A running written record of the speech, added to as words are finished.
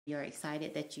We are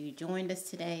excited that you joined us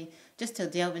today just to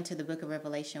delve into the book of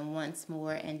Revelation once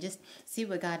more and just see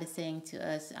what God is saying to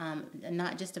us,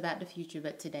 not just about the future,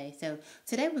 but today. So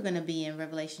today we're going to be in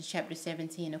Revelation chapter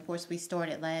 17. Of course, we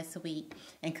started last week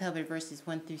and covered verses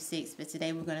 1 through 6, but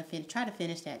today we're going to try to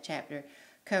finish that chapter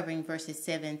covering verses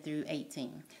 7 through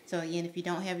 18. So again, if you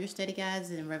don't have your study guides,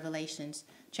 in Revelations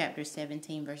chapter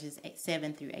 17, verses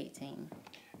 7 through 18.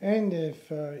 And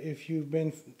if you've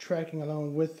been tracking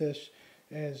along with us,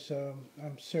 as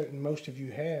I'm certain most of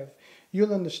you have,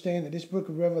 you'll understand that this book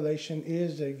of Revelation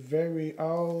is a very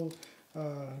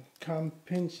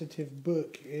compensative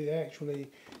book. It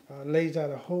actually lays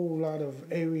out a whole lot of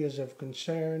areas of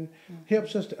concern,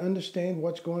 helps us to understand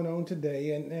what's going on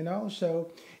today, and also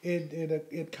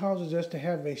it causes us to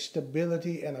have a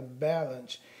stability and a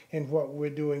balance in what we're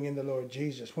doing in the Lord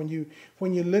Jesus. When you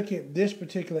look at this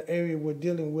particular area we're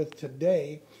dealing with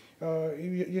today,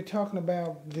 you're talking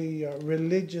about the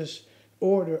religious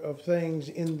order of things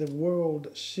in the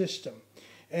world system.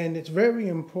 And it's very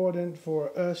important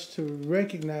for us to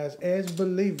recognize as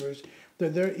believers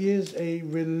that there is a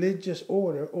religious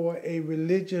order or a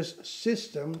religious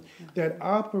system that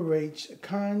operates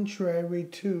contrary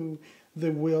to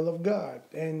the will of God.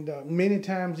 And many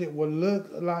times it will look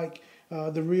like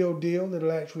the real deal.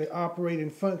 It'll actually operate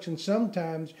and function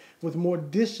sometimes with more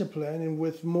discipline and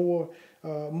with more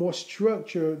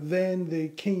structure than the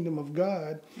kingdom of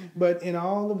God. But in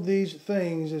all of these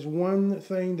things, there's one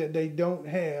thing that they don't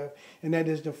have, and that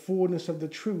is the fullness of the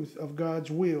truth of God's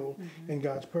will and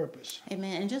God's purpose.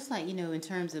 Amen. And just like, in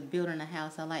terms of building a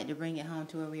house, I like to bring it home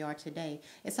to where we are today.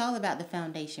 It's all about the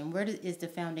foundation. Where is the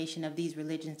foundation of these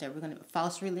religions that we're going to,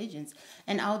 false religions?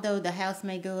 And although the house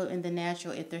may go up in the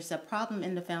natural, if there's a problem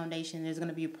in the foundation, there's going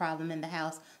to be a problem in the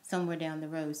house somewhere down the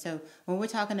road. So when we're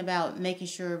talking about making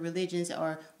sure religions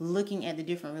are looking at the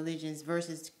different religions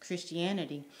versus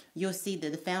Christianity, you'll see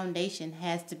that the foundation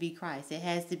has to be Christ. It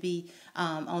has to be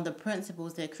on the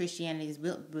principles that Christianity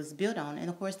was built on. And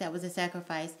of course, that was a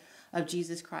sacrifice of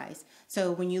Jesus Christ.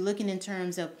 So when you're looking in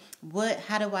terms of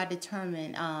how do I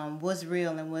determine what's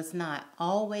real and what's not,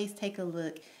 always take a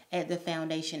look at the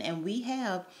foundation. And we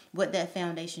have what that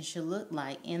foundation should look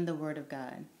like in the Word of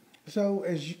God. So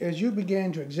as you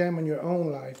begin to examine your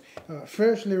own life,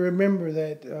 firstly remember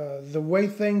that the way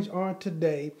things are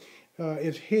today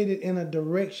is headed in a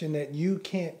direction that you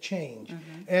can't change.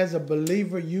 As a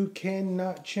believer, you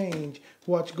cannot change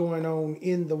what's going on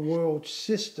in the world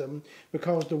system,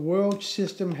 because the world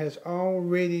system has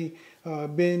already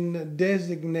been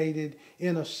designated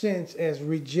in a sense as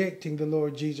rejecting the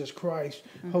Lord Jesus Christ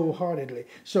wholeheartedly.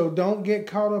 So don't get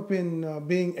caught up in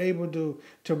being able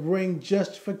to bring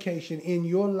justification in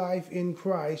your life in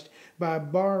Christ by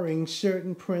borrowing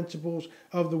certain principles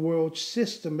of the world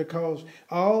system, because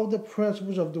all the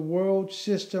principles of the world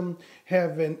system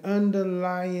have an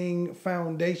underlying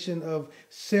foundation of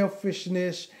selfishness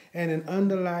and an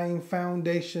underlying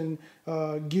foundation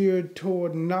geared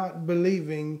toward not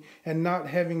believing and not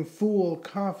having full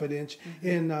confidence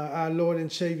in our Lord and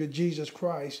Savior Jesus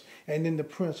Christ and in the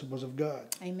principles of God.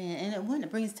 Amen. And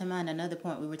it brings to mind another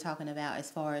point we were talking about as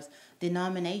far as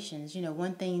denominations.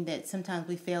 One thing that sometimes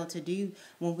we fail to do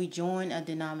when we join a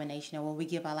denomination or when we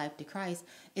give our life to Christ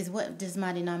is, what does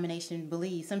my denomination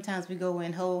believe? Sometimes we go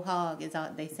in whole hog, is all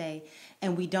they say,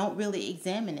 and we don't really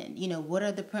examine it. What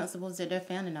are the principles that they're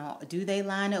founded on? Do they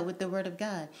line up with the Word of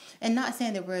God? And not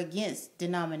saying that we're against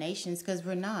denominations, because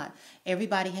we're not.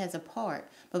 Everybody has a part,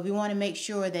 but we want to make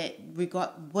sure that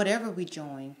whatever we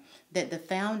join, that the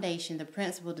foundation, the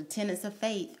principle, the tenets of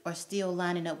faith are still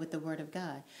lining up with the Word of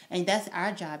God. And that's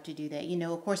our job to do that.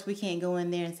 Of course, we can't go in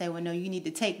there and say, well, no, you need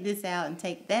to take this out and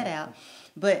take that out.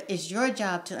 But it's your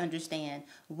job to understand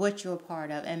what you're a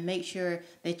part of and make sure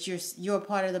that you're a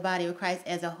part of the body of Christ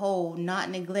as a whole, not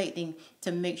neglecting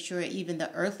to make sure even the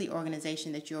earthly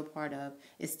organization that you're a part of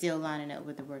is still lining up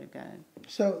with the Word of God.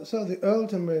 So the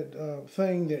ultimate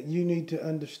thing that you need to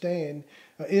understand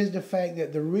is the fact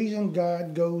that the reason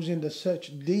God goes into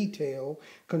such detail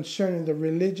concerning the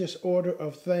religious order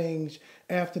of things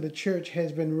after the church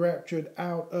has been raptured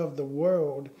out of the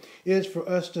world is for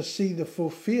us to see the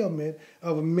fulfillment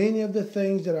of many of the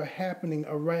things that are happening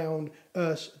around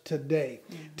us today.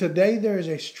 Today there is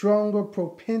a stronger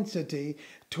propensity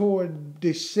toward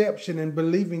deception and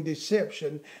believing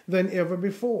deception than ever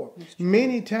before.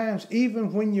 Many times,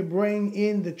 even when you bring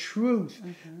in the truth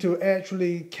to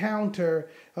actually counter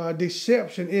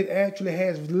deception, it actually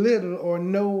has little or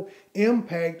no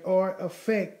impact or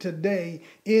effect today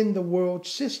in the world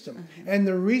system. And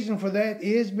the reason for that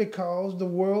is because the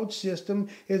world system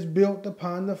is built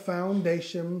upon the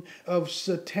foundation of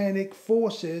satanic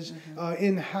forces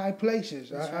in high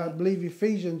places. I believe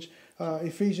Ephesians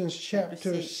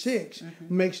chapter 6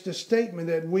 makes the statement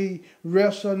that we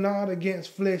wrestle not against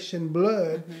flesh and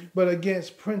blood, but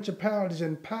against principalities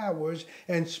and powers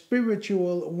and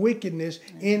spiritual wickedness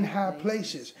in high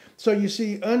places. So you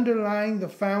see, underlying the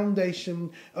foundation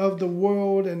of the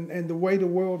world and the way the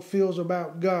world feels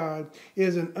about God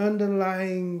is an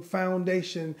underlying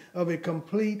foundation of a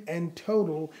complete and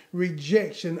total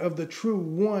rejection of the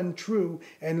one true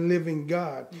and living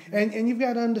God. And you've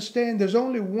got to understand there's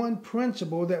only one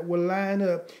principle that will line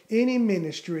up any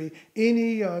ministry,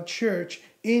 any church,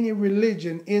 any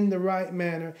religion in the right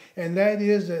manner, and that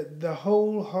is that the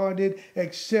wholehearted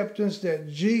acceptance that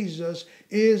Jesus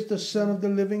is the Son of the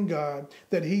living God,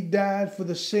 that he died for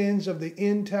the sins of the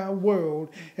entire world,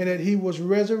 and that he was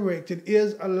resurrected,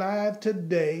 is alive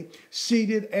today,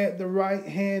 seated at the right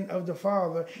hand of the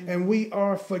Father, and we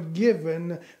are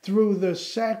forgiven through the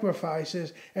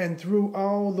sacrifices and through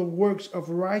all the works of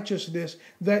righteousness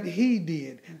that he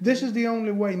did. This is the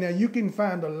only way. Now, you can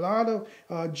find a lot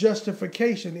of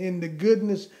justification in the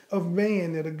goodness of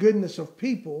man and the goodness of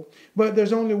people, but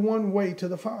there's only one way to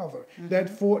the Father. That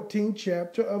 14th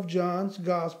chapter of John's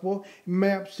Gospel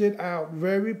maps it out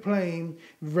very plain,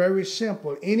 very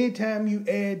simple. Anytime you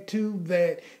add to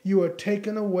that, you are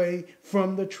taken away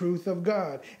from the truth of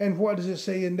God. And what does it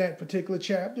say in that particular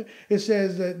chapter? It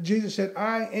says that Jesus said,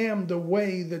 I am the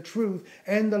way, the truth,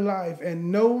 and the life,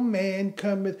 and no man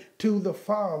cometh to the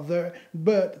Father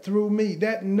but through me.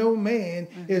 That no man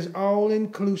is all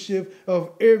inclusive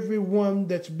of everyone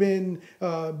that's been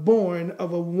born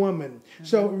of a woman.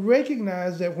 So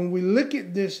recognize that when we look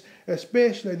at this,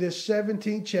 especially this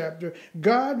 17th chapter,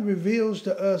 God reveals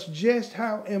to us just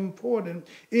how important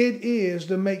it is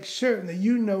to make certain that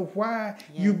you know why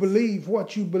you believe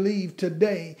what you believe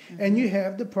today, and you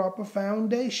have the proper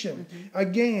foundation.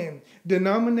 Again,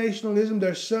 denominationalism,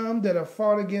 there's some that have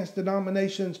fought against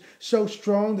denominations so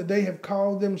strong that they have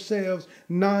called themselves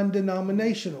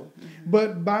non-denominational.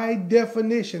 But by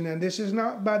definition, and this is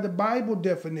not by the Bible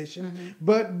definition,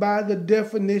 but by the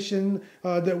definition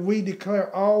that we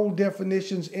declare all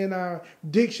definitions in our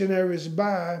dictionaries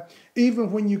by,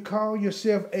 even when you call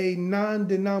yourself a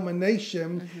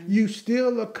non-denomination, you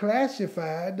still are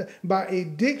classified by a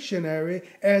dictionary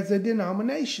as a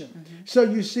denomination. So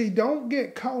you see, don't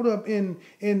get caught up in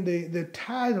the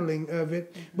titling of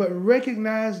it, but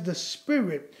recognize the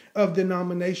spirit of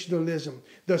denominationalism.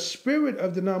 The spirit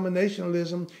of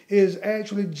denominationalism is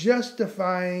actually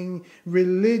justifying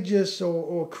religious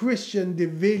or Christian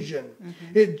division.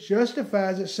 It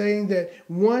justifies it, saying that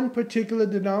one particular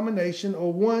denomination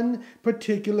or one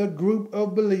particular group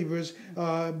of believers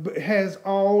has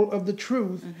all of the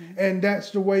truth, and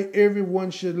that's the way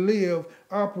everyone should live,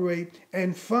 operate,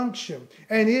 and function.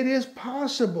 And it is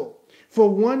possible for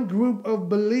one group of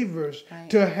believers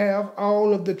to have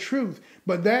all of the truth.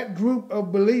 But that group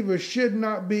of believers should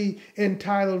not be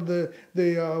entitled the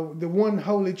one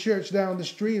holy church down the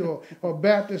street, or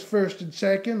Baptist First and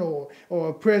Second,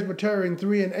 or Presbyterian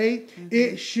 3 and 8.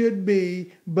 It should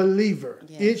be believer.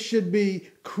 It should be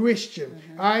Christian.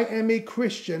 I am a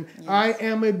Christian. I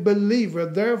am a believer.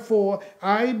 Therefore,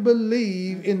 I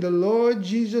believe in the Lord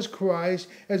Jesus Christ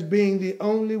as being the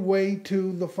only way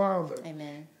to the Father.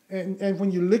 Amen. And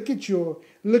when you look at your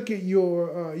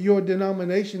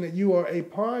denomination that you are a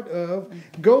part of,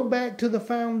 go back to the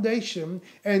foundation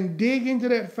and dig into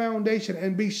that foundation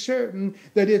and be certain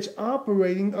that it's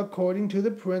operating according to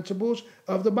the principles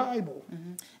of the Bible.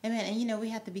 Amen. And we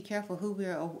have to be careful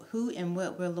who and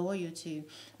what we're loyal to.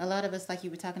 A lot of us, like you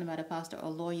were talking about, Apostle, are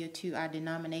loyal to our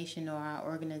denomination or our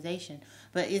organization.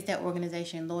 But is that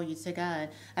organization loyal to God?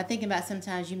 I think about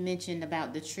sometimes you mentioned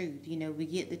about the truth. We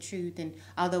get the truth, and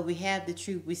although we have the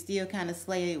truth, we still kind of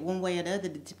slay it one way or the other,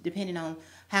 depending on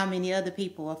how many other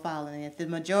people are following. If the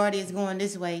majority is going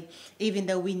this way, even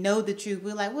though we know the truth,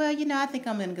 we're like, well, I think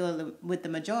I'm going to go with the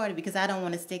majority because I don't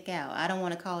want to stick out. I don't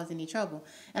want to cause any trouble.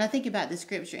 And I think about the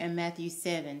scripture in Matthew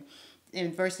 7,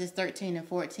 in verses 13 and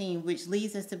 14, which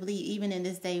leads us to believe even in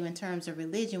this day in terms of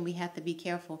religion, we have to be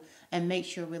careful and make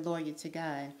sure we're loyal to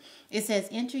God. It says,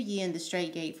 enter ye in the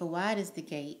straight gate, for wide is the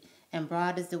gate, and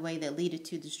broad is the way that leadeth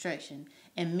to destruction.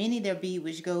 And many there be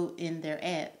which go in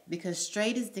thereat, because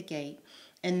straight is the gate,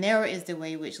 and narrow is the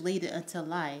way which leadeth unto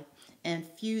life, and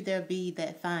few there be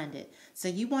that find it. So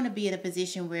you want to be in a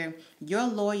position where your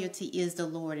loyalty is the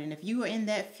Lord. And if you are in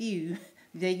that few,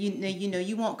 That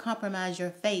you won't compromise your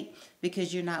faith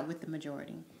because you're not with the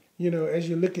majority. As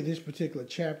you look at this particular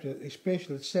chapter,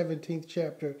 especially the 17th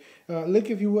chapter, look,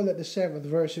 if you will, at the 7th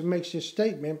verse. It makes this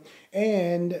statement,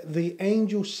 and the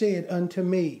angel said unto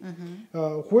me,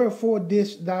 wherefore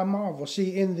didst thou marvel?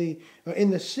 See, in the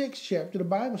 6th chapter, the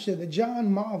Bible said that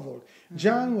John marveled.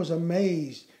 John was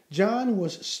amazed. John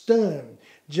was stunned.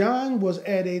 John was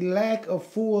at a lack of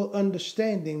full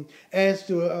understanding as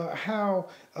to how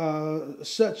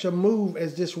such a move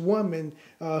as this woman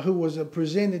who was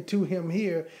presented to him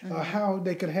here, how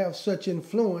they could have such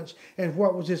influence, and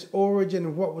what was its origin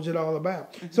and what was it all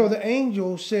about. So the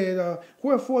angel said,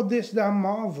 wherefore didst thou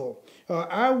marvel?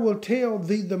 I will tell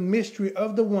thee the mystery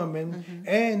of the woman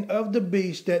and of the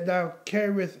beast that thou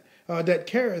carriest. That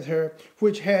carrieth her,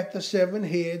 which hath the 7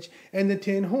 heads and the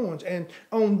 10 horns. And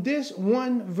on this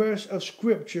one verse of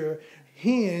scripture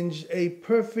hinge a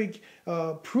perfect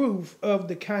proof of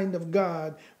the kind of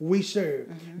God we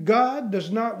serve. God does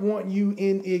not want you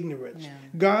in ignorance. No.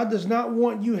 God does not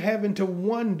want you having to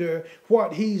wonder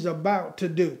what he's about to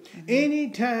do.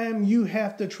 Anytime you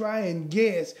have to try and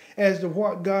guess as to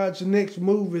what God's next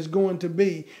move is going to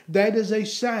be, that is a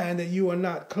sign that you are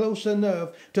not close enough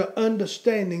to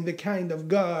understanding the kind of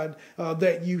God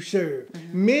that you serve.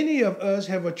 Many of us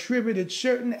have attributed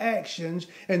certain actions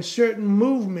and certain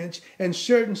movements and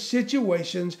certain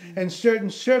situations and certain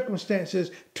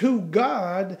circumstances to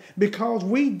God because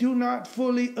we do not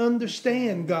fully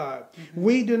understand God.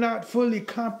 We do not fully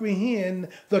comprehend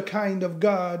the kind of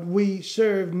God we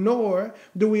serve, nor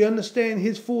do we understand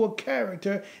his full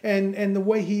character and the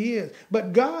way he is.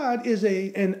 But God is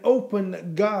an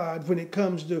open God when it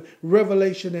comes to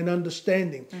revelation and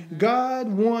understanding. God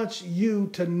wants you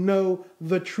to know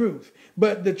the truth.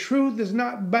 But the truth is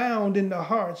not bound in the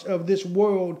hearts of this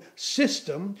world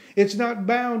system. It's not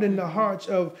bound in the hearts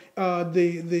of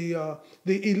the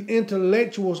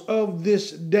intellectuals of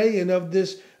this day and of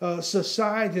this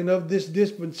society and of this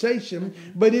dispensation,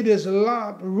 but it is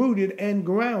locked, rooted, and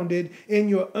grounded in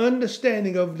your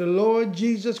understanding of the Lord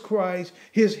Jesus Christ,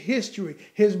 his history,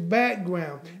 his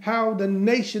background, how the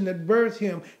nation that birthed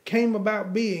him came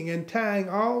about being, and tying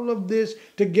all of this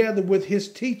together with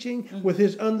his teaching, with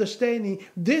his understanding.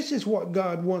 This is what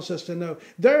God wants us to know.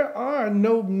 There are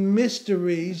no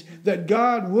mysteries that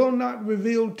God will not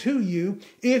reveal to you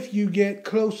if you get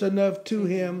close enough to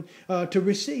him to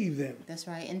receive them. That's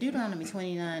right. And Deuteronomy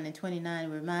 29:29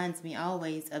 reminds me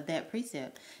always of that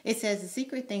precept. It says, the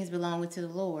secret things belong to the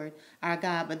Lord our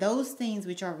God, but those things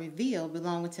which are revealed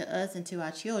belong to us and to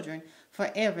our children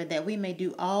forever, that we may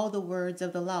do all the words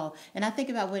of the law. And I think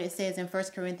about what it says in 1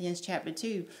 Corinthians chapter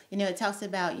 2. It talks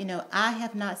about, I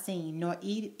have not seen, nor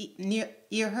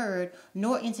ear heard,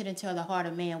 nor entered into the heart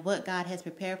of man what God has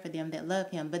prepared for them that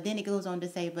love him. But then it goes on to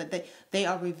say, but they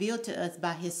are revealed to us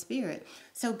by his Spirit.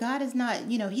 So God is not,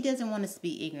 he doesn't want us to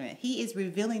be ignorant. He is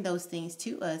revealing those things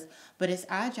to us, but it's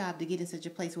our job to get in such a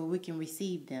place where we can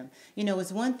receive them.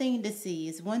 It's one thing to see,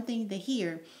 it's one thing to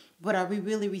hear, but are we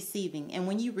really receiving? And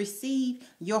when you receive,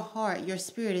 your heart, your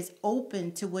spirit is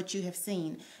open to what you have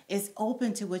seen. It's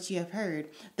open to what you have heard.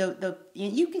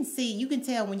 You can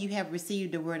tell when you have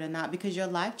received the word or not, because your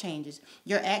life changes,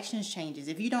 your actions changes.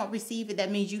 If you don't receive it, that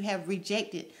means you have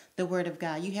rejected the word of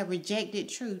God. You have rejected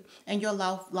truth, and your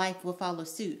life will follow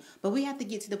suit. But we have to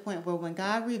get to the point where when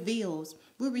God reveals,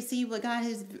 we receive what God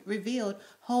has revealed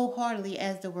wholeheartedly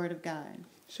as the word of God.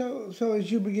 So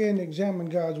as you begin to examine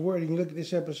God's word and you look at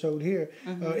this episode here,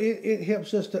 it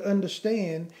helps us to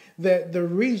understand that the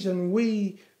reason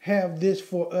we have this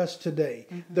for us today,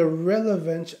 the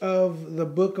relevance of the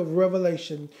book of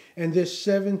Revelation and this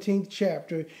 17th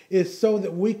chapter, is so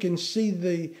that we can see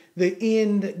the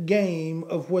end game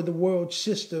of where the world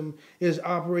system is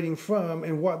operating from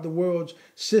and what the world's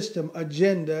system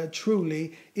agenda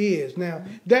truly is. Now,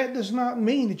 that does not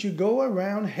mean that you go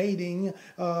around hating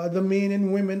the men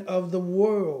and women of the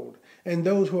world and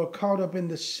those who are caught up in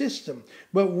the system.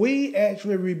 But we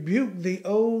actually rebuke the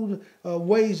old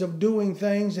ways of doing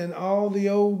things and all the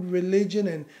old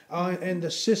religion and the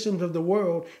systems of the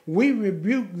world. We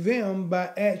rebuke them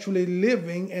by actually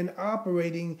living and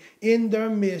operating in their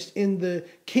midst in the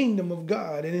kingdom of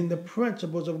God and in the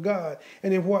principles of God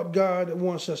and in what God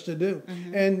wants us to do.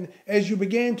 And as you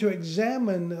began to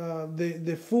examine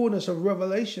the fullness of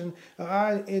Revelation,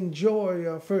 I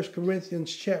enjoy 1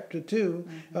 Corinthians chapter 2,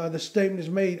 the statement is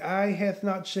made, eye hath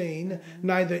not seen,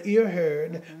 neither ear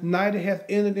heard, neither hath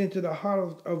entered into the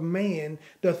heart of man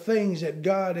the things that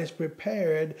God has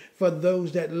prepared for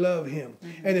those that love him.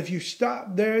 And if you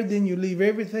stop there, then you leave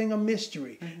everything a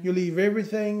mystery. You leave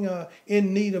everything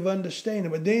in need of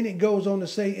understanding. But then it goes on to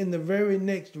say in the very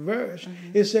next verse,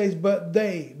 it says, but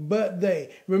they.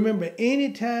 Remember,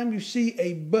 anytime you see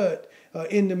a but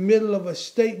in the middle of a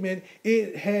statement,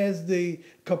 it has the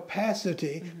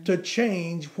capacity to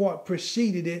change what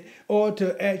preceded it, or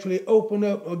to actually open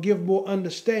up or give more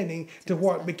understanding to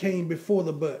what became before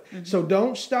the but. So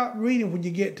don't stop reading when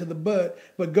you get to the but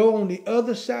go on the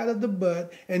other side of the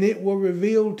but, and it will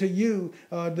reveal to you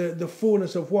the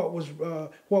fullness of what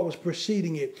was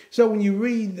preceding it. So when you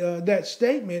read that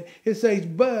statement, it says,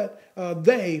 but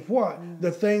they, what?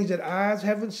 The things that eyes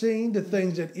haven't seen, the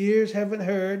things that ears haven't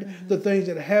heard, the things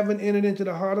that haven't entered into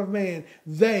the heart of man,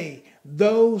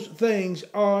 those things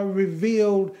are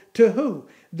revealed to who?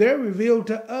 They're revealed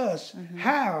to us.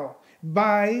 How?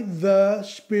 By the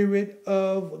Spirit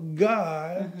of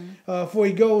God. For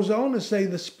he goes on to say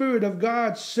the Spirit of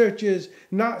God searches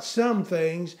not some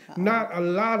things, not a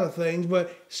lot of things,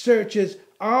 but searches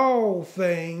all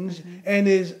things, and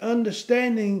is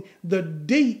understanding the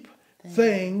deep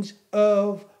things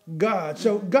of God.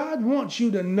 So God wants you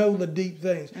to know the deep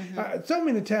things. So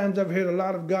many times I've heard a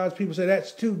lot of God's people say,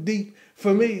 that's too deep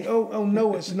for me. Oh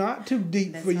no, it's not too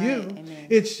deep for you. Amen.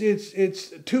 It's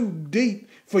too deep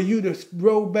for you to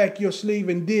roll back your sleeve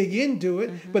and dig into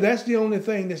it. But that's the only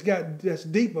thing that's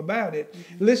deep about it.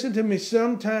 Listen to me.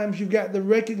 Sometimes you've got to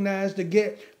recognize, to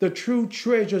get the true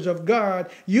treasures of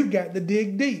God, you've got to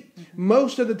dig deep.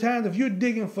 Most of the time, if you're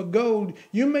digging for gold,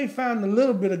 you may find a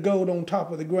little bit of gold on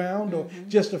top of the ground, or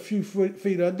just a few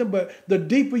feet under. But the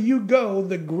deeper you go,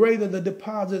 the greater the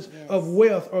deposits of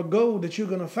wealth or gold that you're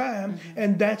going to find.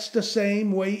 And that's the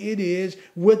same way it is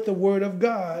with the Word of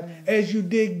God. As you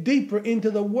dig deeper into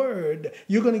the Word,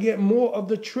 you're going to get more of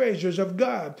the treasures of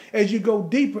God. As you go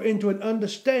deeper into an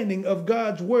understanding of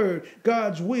God's Word,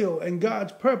 God's will, and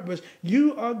God's purpose,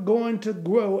 you are going to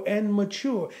grow and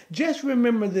mature. Just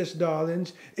remember this,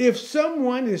 darlings. If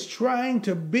someone is trying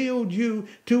to build you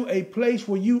to a place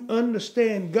where you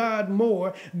understand God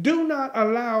more, do not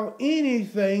allow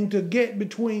anything to get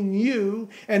between you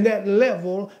and that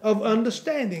level of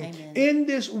understanding. Amen. In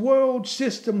this world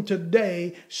system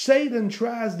today, Satan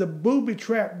tries to booby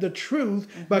trap the truth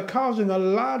by causing a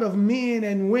lot of men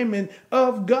and women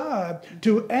of God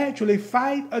to actually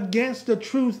fight against the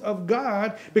truth of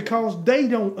God because they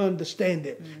don't understand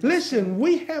it. Listen,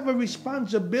 we have a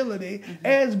responsibility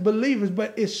as believers,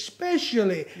 but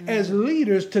especially as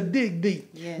leaders, to dig deep.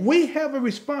 Yes. We have a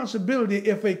responsibility.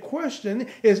 If a question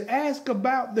is asked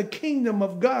about the kingdom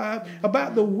of God,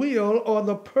 about the will or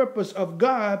the purpose of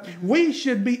God, we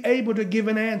should be able to give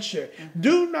an answer.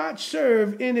 Do not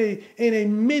serve in a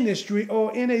ministry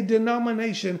or in a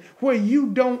denomination where you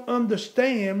don't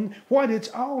understand what it's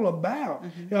all about,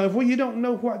 where you don't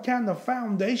know what kind of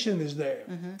foundation is there.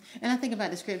 And I think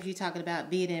about the scripture you're talking about,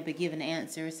 being able to give an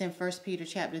answer. It's in 1 Peter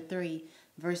chapter 3.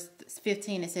 Verse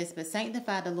 15, it says, but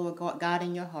sanctify the Lord God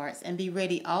in your hearts, and be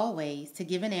ready always to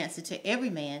give an answer to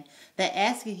every man that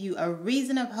asketh you a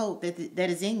reason of hope that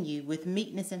is in you, with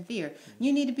meekness and fear.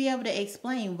 You need to be able to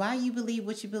explain why you believe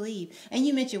what you believe. And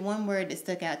you mentioned one word that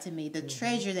stuck out to me, the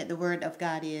treasure that the Word of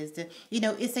God is.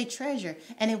 It's a treasure.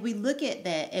 And if we look at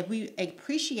that, if we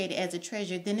appreciate it as a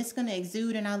treasure, then it's going to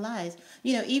exude in our lives.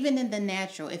 Even in the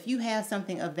natural, if you have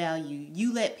something of value,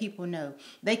 you let people know.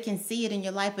 They can see it in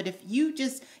your life. But if you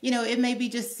just, it may be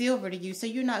just silver to you, so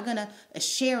you're not going to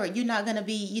share it. You're not going to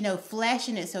be,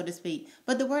 flashing it, so to speak.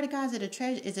 But the Word of God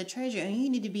is a treasure, and you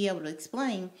need to be able to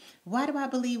explain, why do I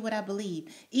believe what I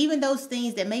believe? Even those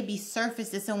things that may be surface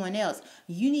to someone else,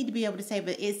 you need to be able to say,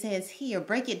 but it says here,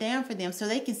 break it down for them so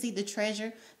they can see the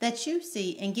treasure that you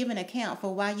see and give an account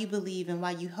for why you believe and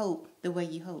why you hope the way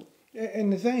you hope.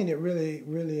 And the thing that really,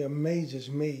 really amazes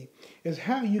me is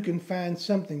how you can find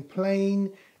something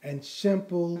plain and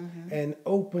simple and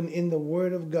open in the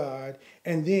Word of God,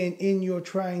 and then in your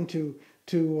trying to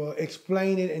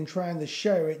explain it and trying to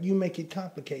share it, you make it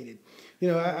complicated.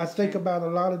 I think about a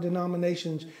lot of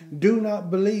denominations do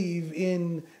not believe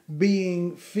in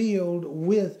being filled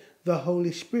with the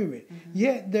Holy Spirit.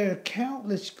 Yet there are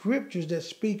countless scriptures that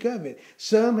speak of it.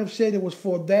 Some have said it was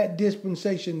for that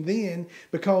dispensation then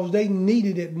because they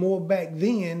needed it more back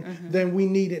then than we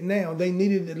need it now. They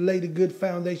needed to lay the good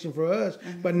foundation for us.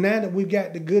 But now that we've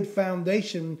got the good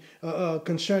foundation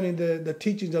concerning the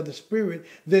teachings of the Spirit,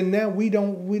 then now we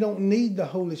don't need the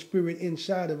Holy Spirit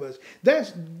inside of us.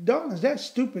 That's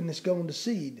stupidness going to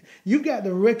seed. You got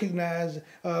to recognize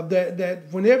that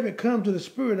whenever it comes to the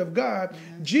Spirit of God,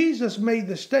 Jesus made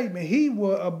the statement, He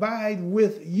will abide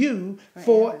with you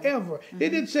forever. It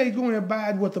didn't say He's going to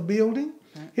abide with a building.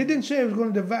 He didn't say it was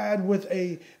going to divide with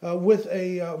a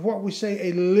what we say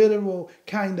a literal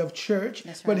kind of church,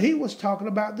 but he was talking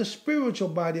about the spiritual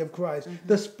body of Christ,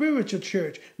 the spiritual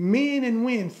church, men and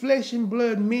women, flesh and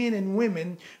blood men and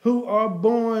women who are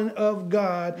born of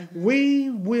God. We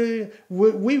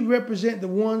represent the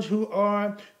ones who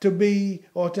are to be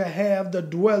or to have the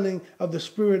dwelling of the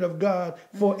Spirit of God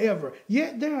forever.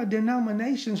 Yet there are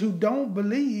denominations who don't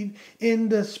believe in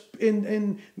the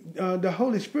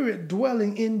Holy Spirit dwelling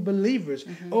in believers,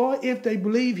 or if they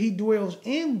believe He dwells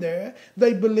in there,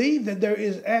 they believe that there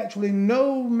is actually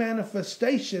no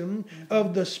manifestation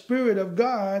of the Spirit of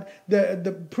God,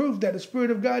 the proof that the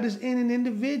Spirit of God is in an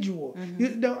individual.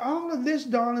 All of this,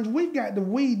 darlings, we've got to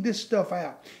weed this stuff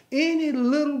out. Any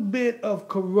little bit of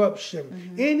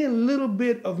corruption, any little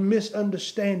bit of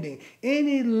misunderstanding,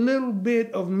 any little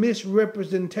bit of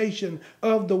misrepresentation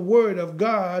of the Word of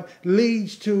God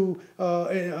leads to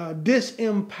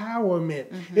disempowerment.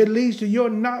 It leads to your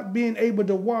not being able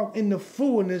to walk in the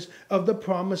fullness of the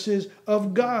promises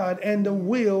of God and the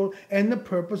will and the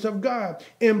purpose of God.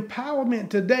 Empowerment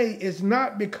today is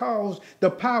not because the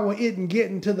power isn't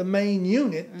getting to the main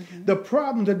unit. The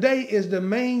problem today is the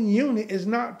main unit is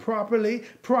not properly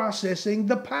processing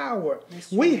the power.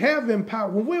 We have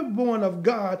empowered. When we're born of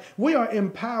God, we are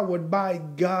empowered by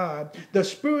God. The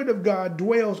Spirit of God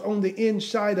dwells on the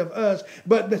inside of us,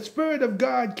 but the Spirit of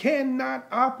God cannot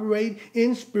operate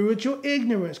in spiritual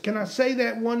ignorance. Can I say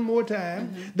that one more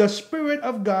time? The Spirit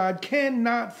of God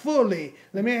cannot fully,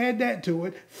 let me add that to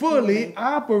it, fully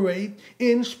operate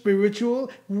in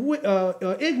spiritual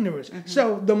ignorance.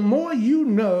 So the more you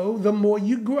know, the more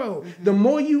you grow. The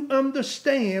more you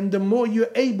understand, the more you're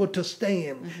able to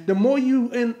stand. The more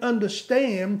you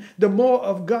understand, the more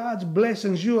of God's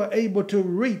blessings you are able to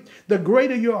reap. The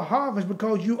greater your harvest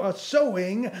because you are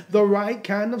sowing the right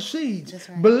kind of seeds.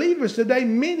 Believers today,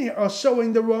 many are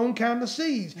sowing the wrong kind of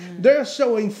seeds. They're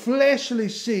sowing fleshly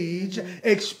seeds,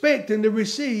 expecting to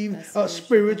receive a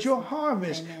spiritual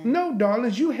harvest. No,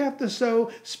 darlings, you have to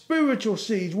sow spiritual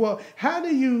seeds. Well, how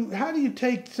do you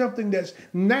take something that's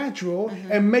natural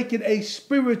and make it a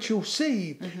spiritual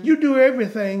seed? You do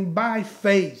everything by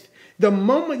faith. The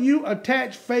moment you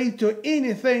attach faith to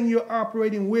anything you're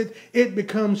operating with, it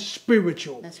becomes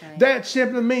spiritual. That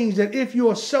simply means that if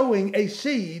you're sowing a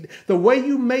seed, the way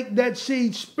you make that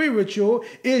seed spiritual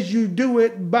is you do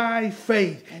it by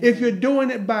faith. If you're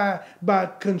doing it by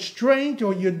constraint,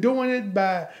 or you're doing it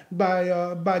by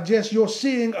just you're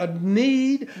seeing a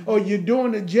need, or you're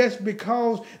doing it just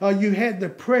because you had the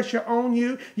pressure on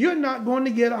you, you're not going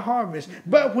to get a harvest.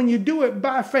 But when you do it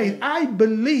by faith, I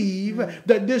believe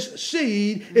that this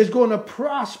seed is going to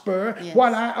prosper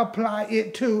what I apply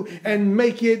it to and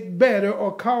make it better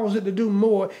or cause it to do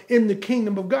more in the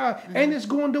kingdom of God, and it's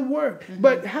going to work.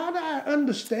 But how do I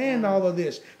understand all of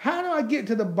this? How do I get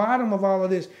to the bottom of all of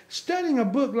this? Studying a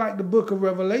book like the book of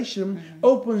Revelation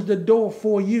opens the door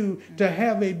for you to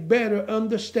have a better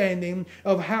understanding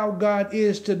of how God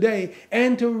is today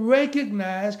and to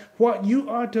recognize what you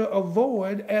are to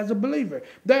avoid as a believer.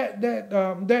 That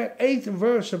 8th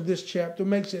verse of this chapter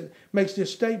makes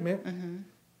this statement.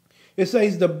 It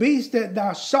says, the beast that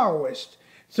thou sawest.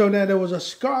 So now there was a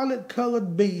scarlet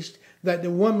colored beast that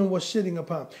the woman was sitting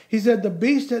upon. He said, the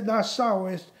beast that thou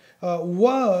sawest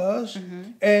was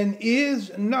and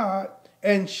is not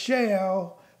and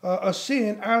shall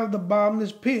ascend out of the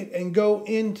bottomless pit and go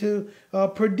into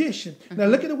perdition. Now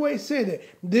look at the way it said it.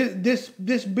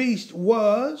 This beast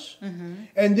was,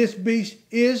 and this beast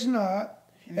is not,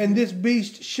 and this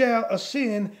beast shall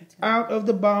ascend out of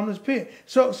the bottomless pit.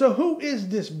 So who is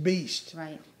this beast?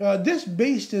 This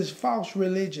beast is false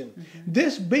religion.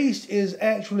 This beast is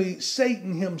actually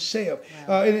Satan himself.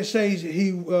 And it says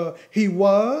he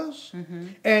was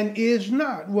and is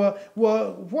not. Well,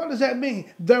 what does that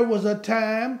mean? There was a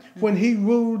time when he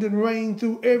ruled and reigned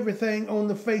through everything on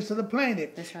the face of the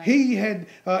planet. He had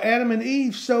Adam and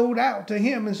Eve sold out to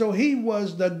him, and so he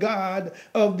was the God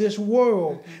of this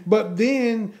world. But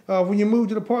then when you move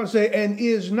to the part and say, and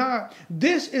is not,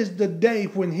 this is the day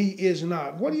when he is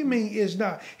not. What do you mean is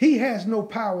not? He has no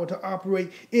power to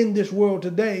operate in this world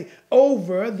today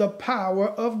over the power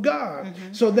of God.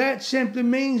 So that simply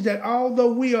means that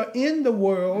although we are in the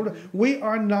world, we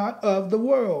are not of the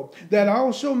world. That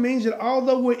also means that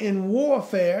although we're in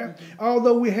warfare,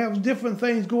 although we have different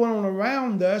things going on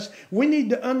around us, we need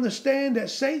to understand that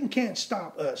Satan can't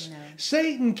stop us. No.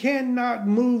 Satan cannot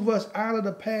move us out of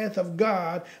the path of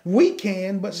God. We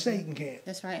can, but Satan can't.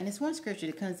 That's right. And it's one scripture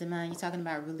that comes to mind. You're talking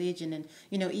about religion and,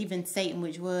 even Satan,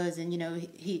 which was, and,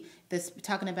 that's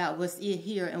talking about what's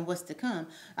here and what's to come.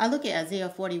 I look at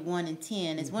Isaiah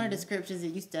 41:10. It's one of the scriptures that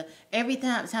used to, every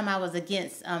time I was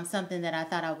against something that I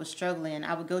thought I was struggling,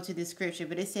 I would go to this scripture.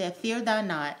 But it said, "Fear thou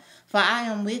not, for I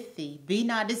am with thee. Be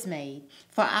not dismayed,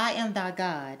 for I am thy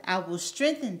God. I will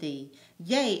strengthen thee.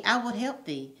 Yea, I will help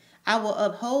thee. I will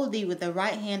uphold thee with the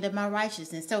right hand of my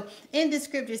righteousness." So in this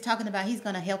scripture, it's talking about he's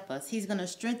going to help us. He's going to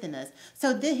strengthen us.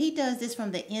 So he does this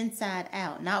from the inside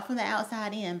out, not from the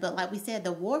outside in. But like we said,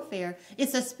 the warfare,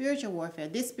 it's a spiritual warfare.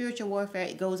 This spiritual warfare,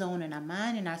 it goes on in our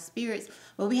mind and our spirits.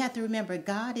 But we have to remember,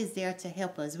 God is there to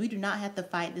help us. We do not have to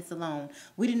fight this alone.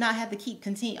 We do not have to keep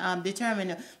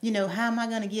determining, how am I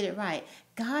going to get it right?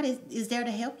 God is there to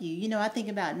help you. I think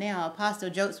about now, Apostle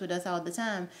jokes with us all the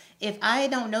time. If I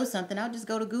don't know something, I'll just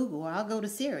go to Google or I'll go to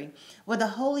Siri. Well, the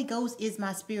Holy Ghost is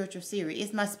my spiritual Siri.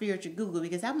 It's my spiritual Google,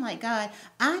 because I'm like, God,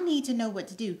 I need to know what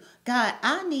to do. God,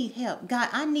 I need help. God,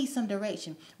 I need some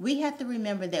direction. We have to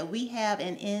remember that we have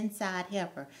an inside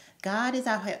helper. God is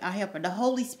our helper, the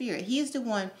Holy Spirit. He is the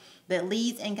one that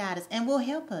leads and guides us and will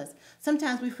help us.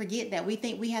 Sometimes we forget that. We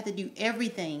think we have to do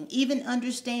everything, even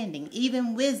understanding,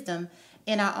 even wisdom,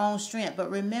 in our own strength.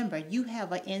 But remember, you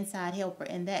have an inside helper,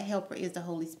 and that helper is the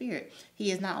Holy Spirit.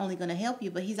 He is not only going to help you,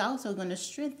 but he's also going to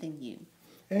strengthen you.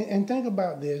 And think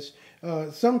about this.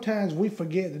 Sometimes we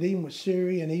forget that even with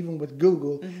Siri and even with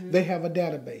Google, they have a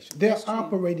database. They're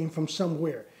operating from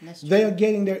somewhere. They are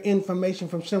getting their information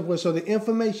from somewhere. So the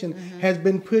information has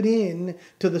been put in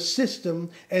to the system,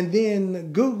 and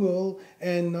then Google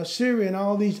and Siri and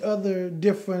all these other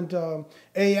different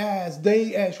AIs,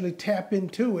 they actually tap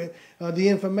into it, the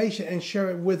information, and share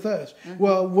it with us.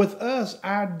 Well, with us,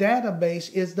 our database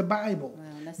is the Bible.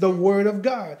 The Word of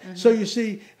God. So you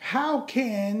see, how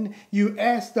can you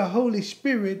ask the Holy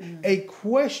Spirit a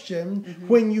question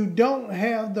when you don't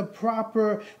have the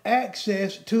proper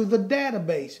access to the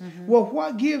database? Well,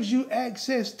 what gives you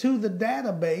access to the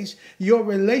database? Your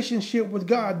relationship with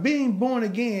God. Being born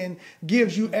again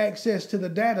gives you access to the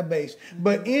database.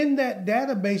 But in that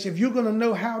database, if you're going to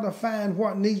know how to find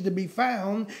what needs to be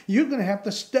found, you're going to have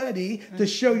to study to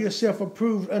show yourself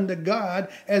approved unto God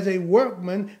as a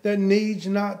workman that needs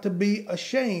not to be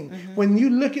ashamed. When you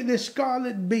look at this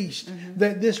scarlet beast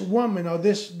that this woman or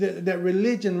that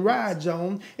religion rides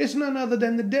on, it's none other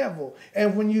than the devil.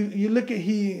 And when you look at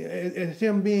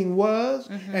him being was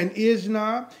and is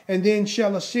not, and then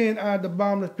shall ascend out of the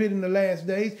bottomless pit in the last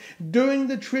days, during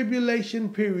the tribulation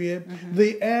period,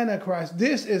 the Antichrist,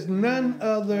 this is none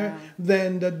other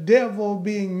than the devil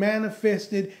being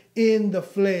manifested in the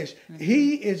flesh.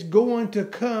 He is going to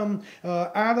come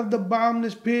out of the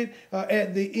bottomless pit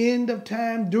at the end of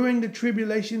time during the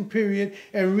tribulation period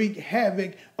and wreak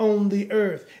havoc on the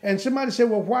earth. And somebody said,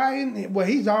 well, why? Well,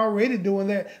 he's already doing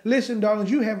that. Listen, darlings,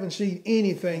 you haven't seen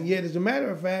anything yet. As a matter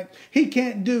of fact, he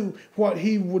can't do what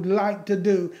he would like to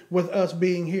do with us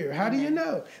being here. How do you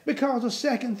know? Because of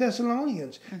 2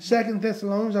 Thessalonians. 2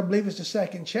 Thessalonians, I believe it's the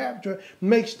 2nd chapter,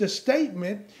 makes the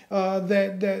statement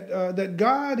that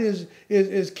God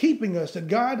is keeping us, that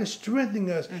God is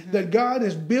strengthening us, that God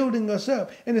is building us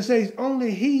up. And it says,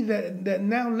 only he that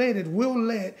now letteth will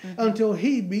let until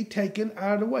he be taken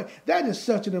out of the way. That is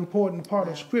such an important part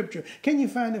of Scripture. Can you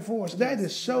find it for us? That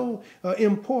is so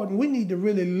important. We need to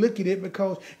really look at it,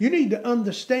 because you need to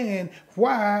understand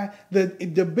why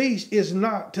the beast is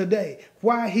not today,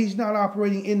 why he's not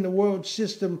operating in the world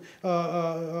system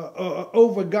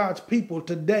over God's people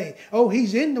today. Oh,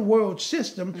 he's in the world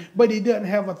system, but he doesn't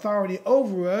have authority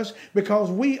over us, because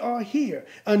we are here.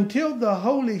 Until the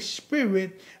Holy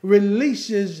Spirit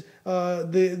releases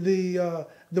the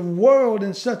world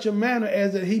in such a manner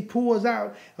as that he pours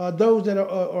out those that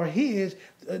are his,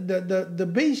 the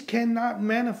beast cannot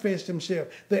manifest himself.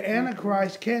 The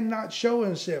Antichrist cannot show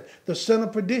himself. The son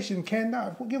of perdition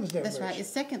cannot. Well, give us that That's verse. right.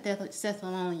 It's 2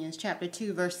 Thessalonians chapter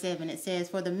 2, verse 7. It says,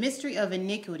 "For the mystery of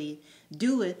iniquity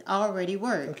doeth already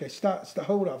work." Okay, stop,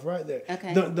 hold off right there.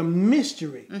 Okay. The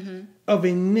mystery of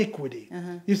iniquity.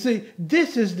 You see,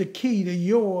 this is the key to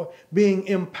your being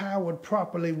empowered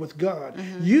properly with God.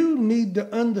 You need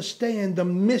to understand the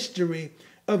mystery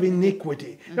of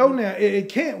iniquity. No, now it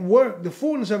can't work. The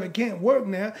fullness of it can't work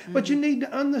now, but you need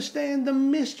to understand the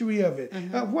mystery of it.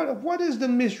 What is the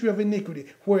mystery of iniquity?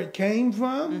 Where it came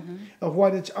from, of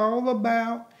what it's all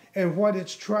about, and what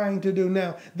it's trying to do.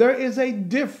 Now, there is a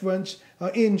difference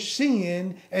in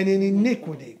sin and in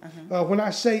iniquity. When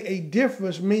I say a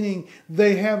difference, meaning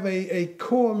they have a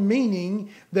core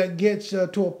meaning that gets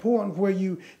to a point where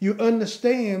you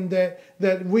understand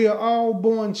that we are all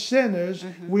born sinners.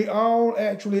 We all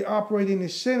actually operating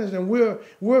as sinners, and we're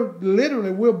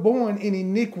born in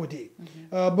iniquity.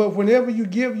 But whenever you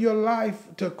give your life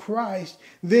to Christ,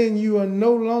 then you are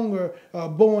no longer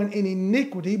born in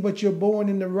iniquity, but you're born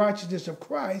in the righteousness of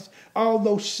Christ,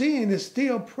 although sin is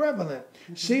still prevalent.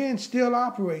 Sin still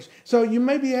operates. So you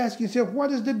may be asking yourself,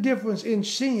 what is the difference in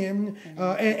sin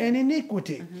and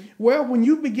iniquity? Well, when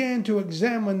you begin to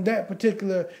examine those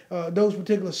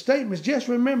particular statements, just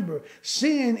remember,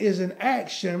 sin is an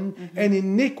action and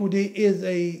iniquity is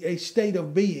a state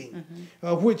of being,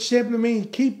 which simply means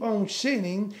keep on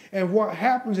sinning. And what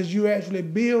happens is you actually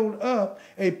build up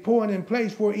a point in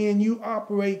place wherein you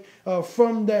operate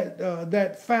from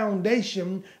that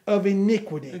foundation of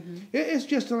iniquity. It's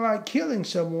just like killing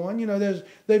someone. You know,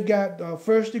 they've got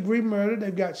first-degree murder,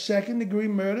 they've got second-degree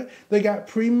murder, they got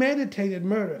premeditated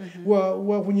murder. Well,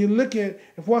 when you look at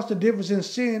what's the difference in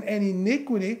sin and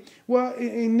iniquity, well,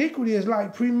 iniquity is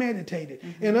like premeditated.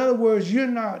 In other words, you're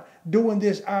not doing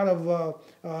this out of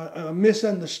a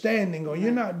misunderstanding, or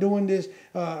you're not doing this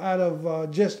out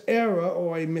of just error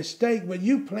or a mistake, but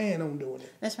you plan on doing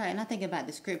it. That's right. And I think about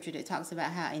the scripture that talks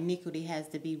about how iniquity has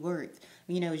to be worked.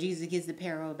 You know, Jesus gives the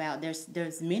parable about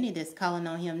there's many that's calling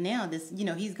on him now. This, you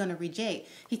know, he's going to reject.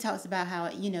 He talks about how,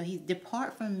 you know, he's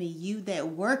depart from me, you that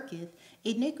worketh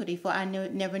iniquity, for I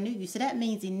never knew you. So that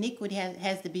means iniquity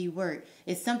has to be worked.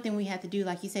 It's something we have to do.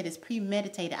 Like you said, it's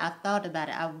premeditated. I thought about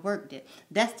it. I worked it.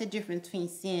 That's the difference between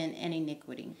sin and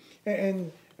iniquity.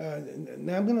 And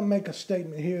now I'm going to make a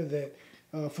statement here that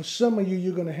for some of you,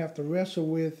 you're going to have to wrestle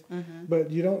with,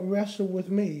 but you don't wrestle with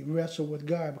me, wrestle with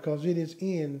God, because it is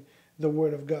in the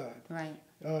Word of God. Right.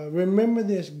 Remember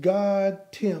this,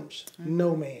 God tempts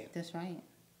no man. That's right.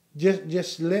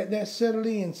 Just let that settle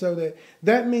in, so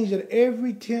that means that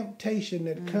every temptation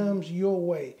that comes your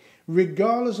way,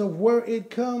 regardless of where it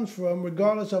comes from,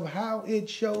 regardless of how it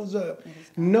shows up,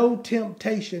 no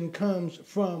temptation comes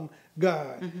from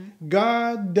God.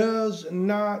 God does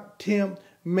not tempt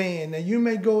man. Now, you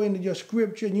may go into your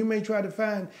scripture and you may try to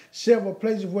find several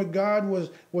places where God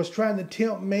was trying to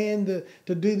tempt man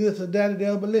to do this or that or the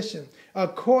other. But listen,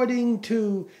 according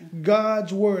to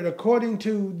God's word, according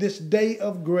to this day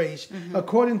of grace,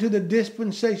 according to the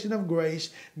dispensation of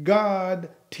grace, God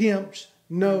tempts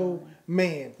no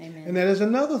man. Amen. And there's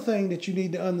another thing that you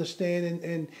need to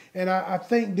understand, and I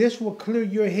think this will clear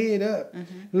your head up.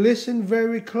 Listen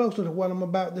very closely to what I'm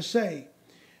about to say.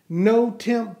 No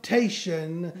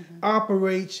temptation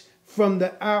operates from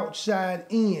the outside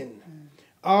in.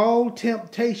 All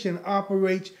temptation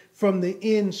operates from the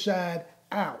inside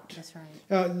out. That's right.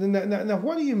 Now,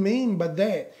 what do you mean by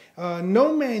that?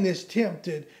 No man is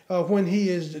tempted when he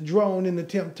is drawn into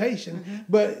temptation,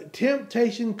 but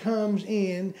temptation comes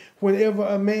in whenever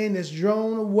a man is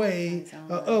drawn away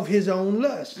of his own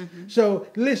lust. So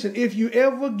listen, if you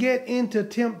ever get into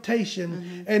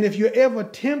temptation, and if you're ever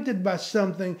tempted by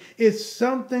something, it's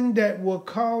something that will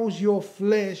cause your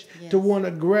flesh to want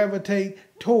to gravitate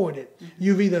toward it.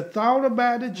 You've either thought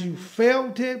about it, you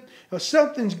felt it, or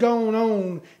something's going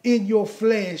on in your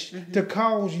flesh to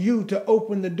cause you to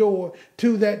open the door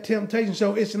to that temptation.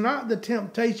 So it's not the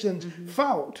temptation's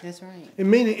fault. That's right. And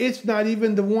meaning it's not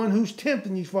even the one who's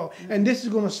tempting you's fault. And this is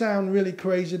going to sound really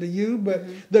crazy to you, but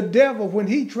the devil, when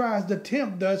he tries to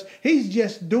tempt us, he's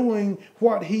just doing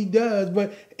what he does.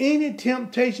 But any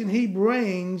temptation he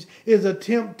brings is a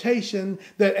temptation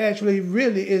that actually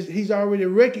really is, he's already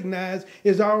recognized,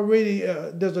 is already,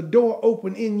 there's a door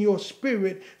open in your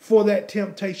spirit for that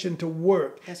temptation to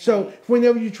work. That's so right.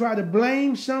 Whenever you try to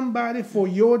blame somebody for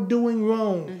your doing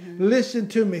wrong, listen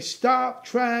to me. Stop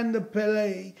trying to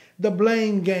play the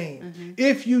blame game.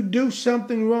 If you do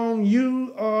something wrong,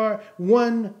 you are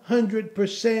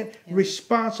 100%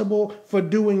 responsible for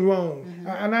doing wrong.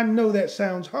 And I know that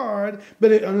sounds hard,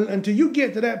 but until you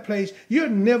get to that place, you're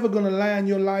never going to line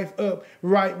your life up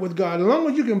right with God. As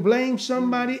long as you can blame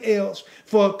somebody else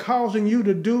for causing you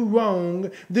to do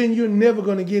wrong, then you're never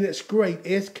going to get it straight.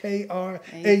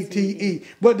 S-K-R-A-T-E.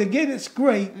 But to get it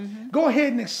straight, go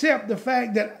ahead and accept the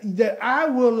fact that I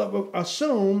will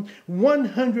assume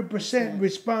 100%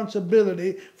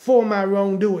 responsibility for my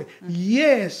wrongdoing.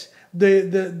 Yes,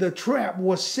 the trap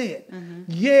was set.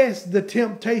 Yes, the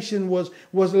temptation was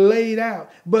laid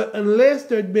out, but unless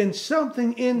there'd been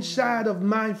something inside of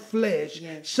my flesh,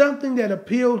 something that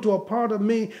appealed to a part of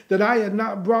me that I had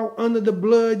not brought under the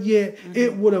blood yet,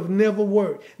 it would have never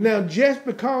worked. Now, just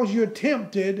because you're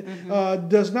tempted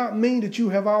does not mean that you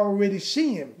have already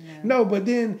sinned. No, but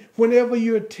then whenever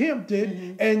you're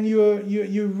tempted and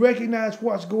you recognize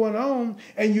what's going on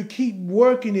and you keep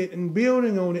working it and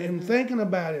building on it and thinking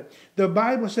about it, the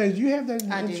Bible says, you have that?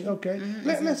 I do. Okay.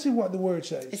 Let's see what the word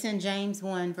says. It's in James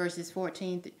 1 verses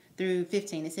 14 through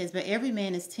 15. It says, but every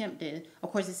man is tempted.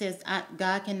 Of course, it says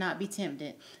God cannot be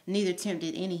tempted, neither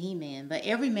tempted any he man. But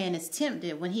every man is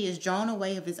tempted when he is drawn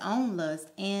away of his own lust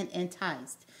and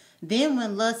enticed. Then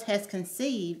when lust has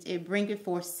conceived, it bringeth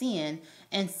forth sin,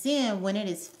 and sin, when it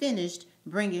is finished,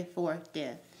 bringeth forth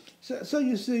death. So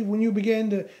you see, when you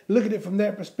begin to look at it from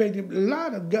that perspective, a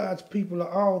lot of God's people are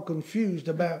all confused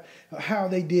about how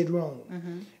they did wrong.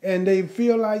 And they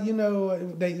feel like,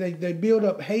 they build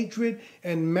up hatred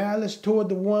and malice toward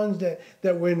the ones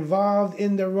that were involved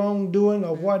in their wrongdoing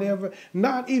or whatever,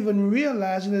 not even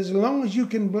realizing as long as you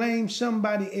can blame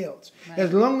somebody else,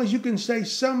 as long as you can say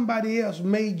somebody else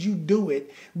made you do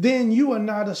it, then you are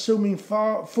not assuming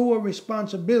full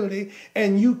responsibility,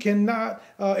 and you cannot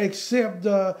accept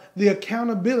the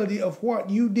accountability of what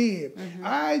you did.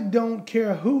 I don't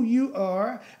care who you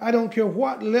are. I don't care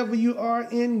what level you are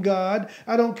in God.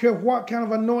 I don't care what kind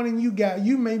of anointing you got.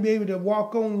 You may be able to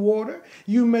walk on water.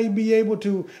 You may be able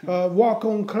to walk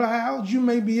on clouds. You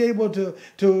may be able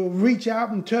to reach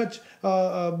out and touch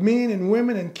men and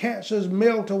women, and cancers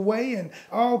melt away, and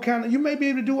all kind of, you may be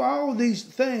able to do all these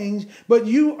things, but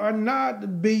you are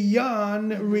not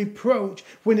beyond reproach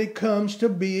when it comes to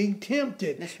being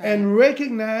tempted. Right. And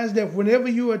recognize that whenever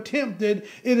you are tempted,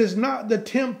 it is not the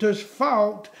tempter's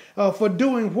fault for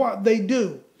doing what they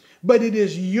do, but it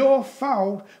is your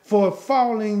fault for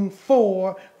falling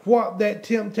for what that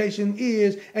temptation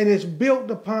is, and it's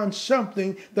built upon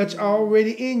something that's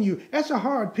already in you. That's a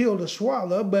hard pill to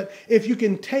swallow, but if you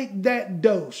can take that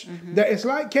dose, that it's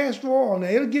like castor oil. Now,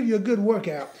 it'll give you a good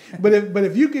workout, but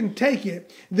if you can take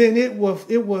it, then it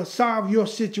will solve your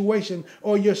situation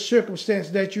or your circumstance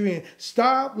that you're in.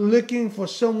 Stop looking for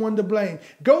someone to blame.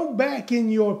 Go back in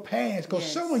your past, because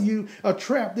some of you are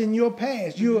trapped in your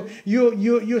past. You're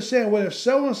saying, well, if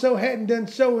so and so hadn't done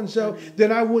so and so,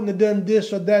 then I wouldn't have done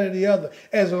this or that or the other.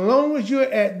 As long as you're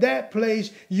at that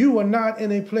place, you are not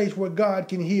in a place where God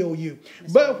can heal you.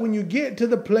 But when you get to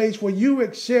the place where you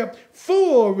accept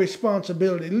full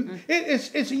responsibility,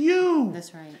 it's you.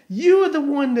 That's right. You are the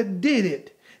one that did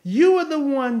it. You are the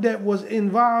one that was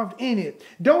involved in it.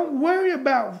 Don't worry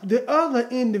about the other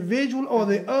individual or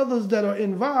the others that are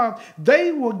involved.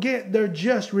 They will get their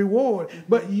just reward.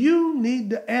 But you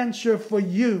need to answer for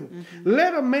you.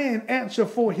 Let a man answer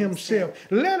for himself.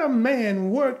 Let a man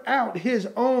work out his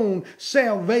own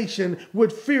salvation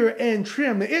with fear and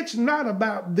trembling. It's not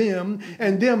about them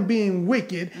and them being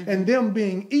wicked and them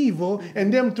being evil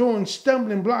and them throwing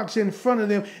stumbling blocks in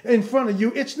front of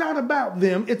you. It's not about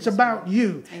them. It's about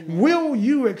you. Amen. Will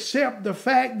you accept the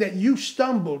fact that you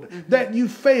stumbled, that you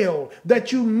failed,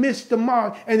 that you missed the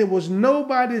mark, and it was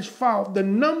nobody's fault? The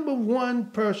number one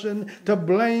person to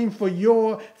blame for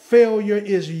your failure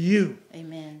is you.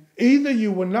 Amen. Either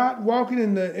you were not walking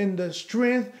in the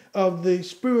strength of the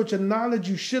spiritual knowledge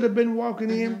you should have been walking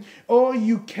in, or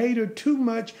you catered too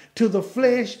much to the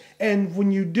flesh, and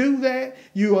when you do that,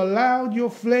 you allowed your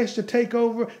flesh to take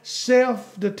over,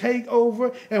 self to take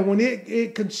over, and when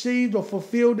it conceived or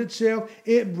fulfilled itself,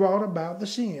 it brought about the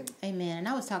sin. Amen. And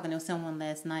I was talking to someone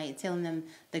last night, telling them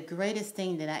the greatest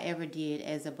thing that I ever did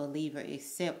as a believer,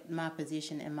 accept my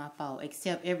position and my fault,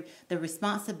 accept the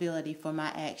responsibility for my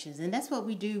actions. And that's what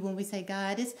we do when we say,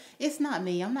 God, it's not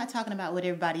me. I'm not talking about what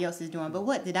everybody else is doing, but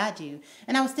what did I do?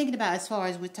 And I was thinking about, as far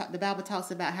as the Bible talks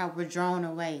about how we're drawn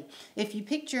away. If you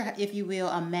picture, if you will,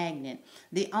 a magnet,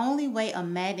 the only way a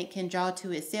magnet can draw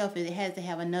to itself is it has to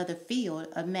have another field,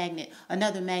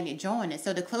 another magnet join it.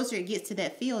 So the closer it gets to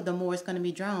that field, the more it's going to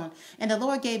be drawn. And the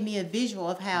Lord gave me a visual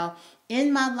of how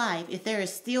in my life, if there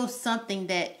is still something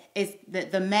that is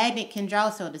that the magnet can draw,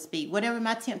 so to speak, whatever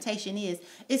my temptation is,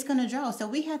 it's going to draw. So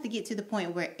we have to get to the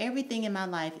point where everything in my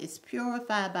life is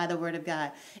purified by the word of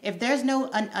God. If there's no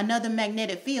another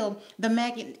magnetic field, the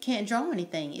magnet can't draw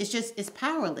anything. It's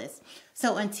powerless.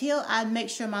 So until I make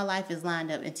sure my life is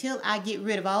lined up, until I get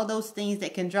rid of all those things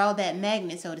that can draw that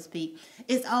magnet, so to speak,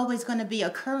 it's always going to be a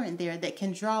current there that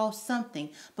can draw something.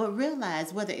 But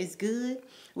realize whether it's good,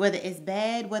 whether it's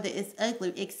bad, whether it's ugly,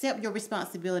 accept your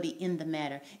responsibility in the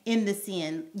matter. in the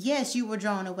sin. Yes, you were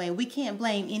drawn away. We can't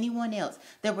blame anyone else.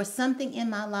 There was something in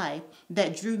my life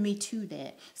that drew me to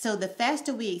that. So the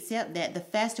faster we accept that, the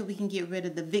faster we can get rid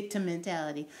of the victim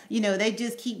mentality. They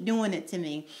just keep doing it to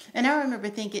me. And I remember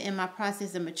thinking in my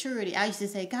process of maturity, I used to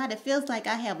say, God, it feels like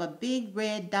I have a big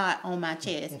red dot on my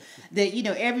chest that,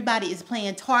 everybody is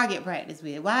playing target practice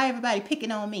with. Why everybody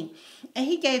picking on me? And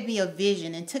he gave me a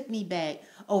vision and took me back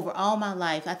over all my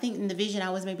life. I think in the vision I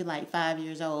was maybe like 5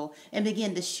 years old, and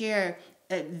began to share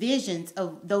visions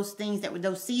of those things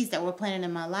those seeds that were planted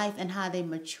in my life and how they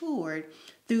matured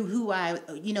through who I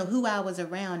was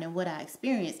around and what I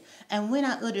experienced. And when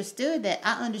I understood that,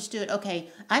 I understood, okay,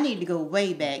 I need to go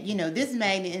way back. This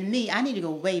magnet in me, I need to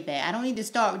go way back. I don't need to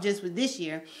start just with this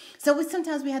year. So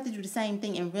sometimes we have to do the same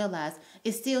thing and realize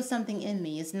it's still something in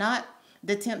me. It's not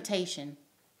the temptation.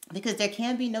 Because there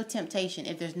can be no temptation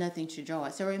if there's nothing to draw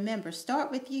it. So remember,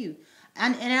 start with you.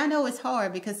 And I know it's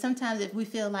hard because sometimes if we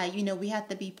feel like, we have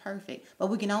to be perfect. But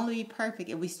we can only be perfect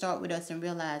if we start with us and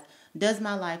realize, does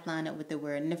my life line up with the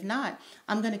word? And if not,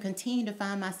 I'm going to continue to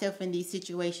find myself in these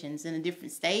situations in a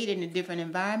different state, in a different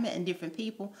environment, and different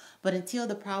people. But until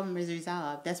the problem is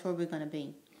resolved, that's where we're going to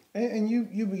be. And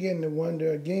you begin to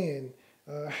wonder again,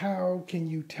 how can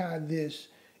you tie this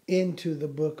into the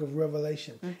book of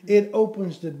Revelation? Mm-hmm. It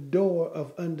opens the door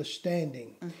of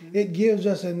understanding. Mm-hmm. It gives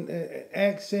us an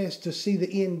access to see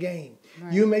the end game.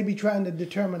 Right. You may be trying to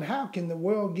determine, how can the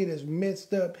world get as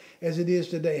messed up as it is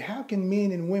today? How can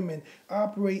men and women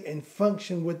operate and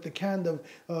function with the kind of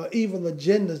evil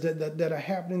agendas that are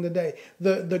happening today?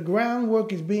 The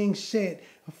groundwork is being set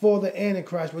for the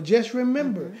Antichrist. But just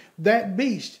remember, that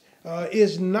beast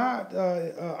is not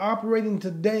operating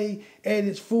today at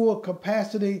its full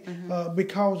capacity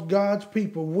because God's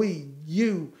people,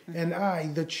 you and I,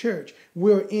 the church,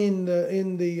 we're in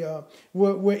the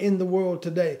world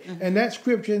today. And that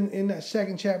scripture in that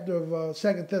second chapter of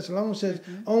 2 Thessalonians says,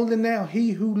 only now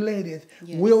he who leadeth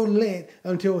will lead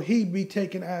until he be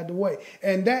taken out of the way.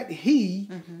 And that he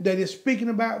that is speaking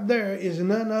about there is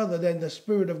none other than the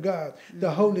Spirit of God, the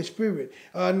Holy Spirit.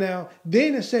 Now,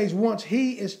 then it says once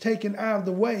he is taken out of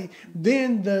the way,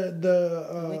 then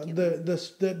that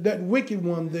wicked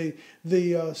one,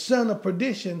 the son of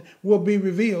perdition, will be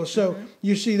revealed. So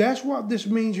you see, that's what this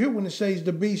means here when it says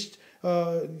the beast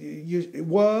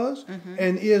was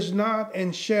and is not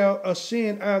and shall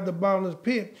ascend out of the bottomless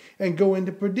pit and go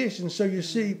into perdition. So you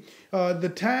see,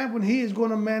 the time when he is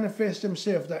going to manifest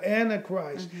himself, the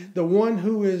Antichrist, the one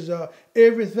who is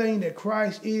everything that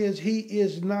Christ is, he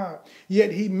is not.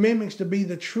 Yet he mimics to be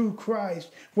the true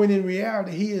Christ, when in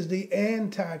reality he is the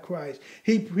Antichrist.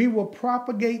 He will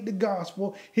propagate the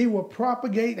gospel. He will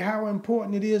propagate how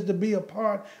important it is to be a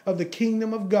part of the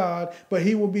kingdom of God, but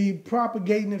he will be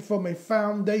propagating it from a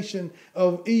foundation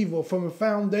of evil, from a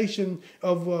foundation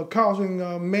of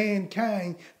causing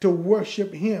mankind to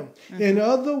worship him. In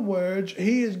other words,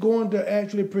 he is going to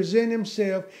actually present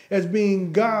himself as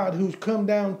being God who's come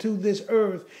down to this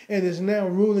earth and is now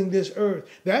ruling this earth.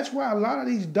 That's why a lot of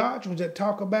these doctrines that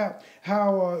talk about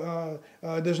how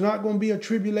there's not going to be a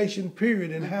tribulation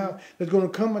period and how there's going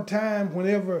to come a time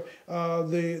whenever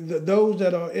those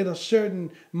that are in a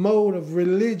certain mode of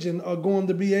religion are going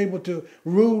to be able to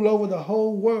rule over the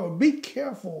whole world. Be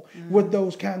careful with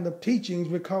those kind of teachings,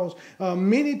 because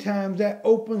many times that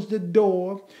opens the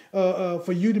door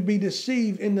for you to be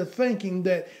deceived into thinking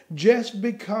that just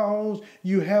because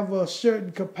you have a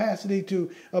certain capacity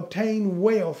to obtain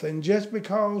wealth, and just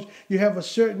because you have a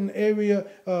certain area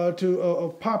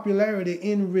of popularity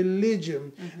in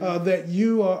religion, that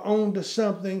you are on to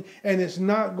something, and it's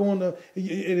not going to,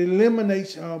 it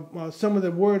eliminates some of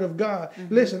the word of God.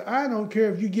 Listen, I don't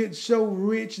care if you get so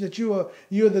rich that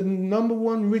you're the number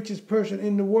one richest person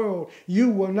in the world, you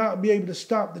will not be able to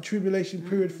stop the tribulation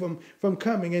period from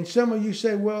coming. And some of you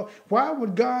say, well, why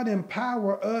would God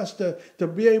empower us to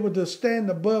be able to stand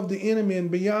above the enemy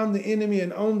and beyond the enemy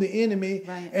and on the enemy,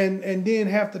 and then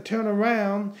have to turn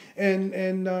around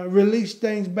and release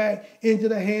things back into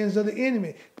the hands of the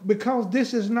enemy? Because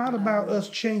this is not about us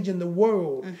changing the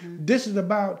world. This is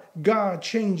about God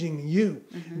changing you.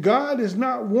 God is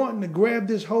not wanting to grab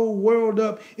this whole world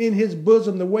up in his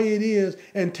bosom the way it is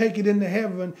and take it into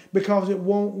heaven, because it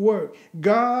won't work.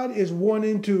 God is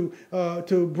wanting to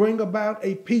bring about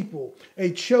a people,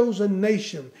 a chosen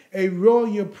nation, a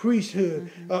royal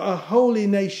priesthood, a holy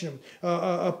nation, generation,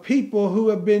 a people who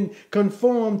have been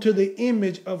conformed to the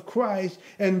image of Christ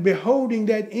and beholding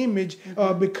that image,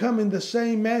 becoming the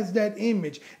same as that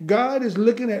image. God is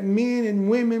looking at men and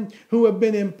women who have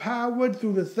been empowered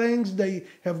through the things they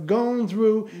have gone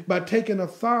through by taking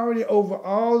authority over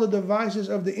all the devices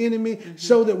of the enemy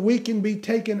so that we can be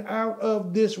taken out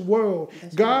of this world.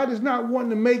 God is not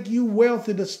wanting to make you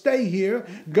wealthy to stay here.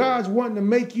 God's wanting to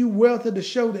make you wealthy to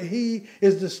show that he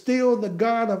is still the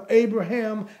God of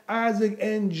Abraham, Isaac,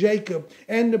 and Jacob,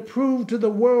 and to prove to the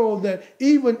world that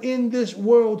even in this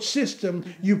world system,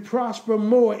 you prosper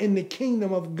more in the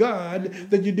kingdom of God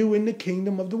than you do in the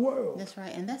kingdom of the world. That's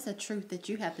right. And that's a truth that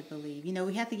you have to believe. You know,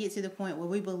 we have to get to the point where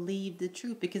we believe the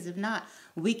truth, because if not,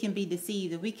 we can be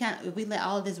deceived. If we let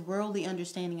all this worldly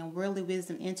understanding and worldly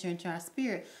wisdom enter into our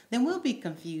spirit, then we'll be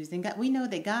confused. And God, we know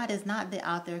that God is not the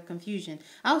author of confusion.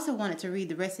 I also wanted to read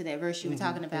the rest of that verse you were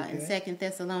talking about in 2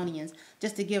 Thessalonians,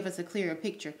 just to give us a clearer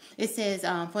picture. It says,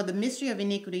 for the mystery of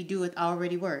iniquity doeth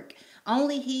already work.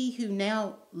 Only he who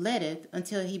now letteth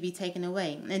until he be taken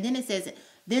away. And then it says,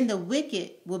 then the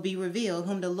wicked will be revealed,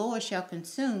 whom the Lord shall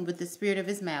consume with the spirit of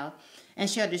his mouth, and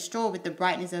shall destroy with the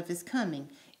brightness of his coming.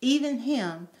 Even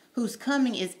him whose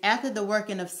coming is after the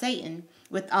working of Satan,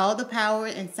 with all the power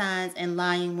and signs and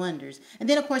lying wonders. And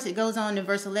then, of course, it goes on in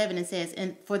verse 11 and says,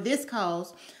 and for this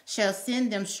cause shall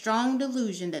send them strong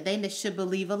delusion, that they should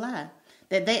believe a lie,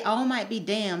 that they all might be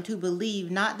damned who believe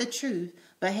not the truth,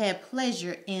 but have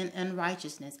pleasure in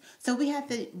unrighteousness. So we have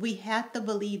to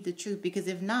believe the truth, because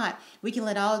if not, we can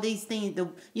let all these things,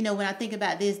 when I think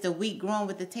about this, the wheat growing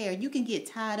with the tare, you can get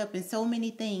tied up in so many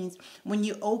things when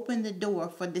you open the door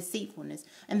for deceitfulness.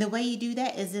 And the way you do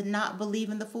that is to not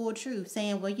believe in the full truth,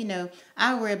 saying, well,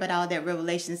 I worry about all that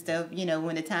revelation stuff,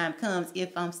 when the time comes,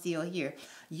 if I'm still here.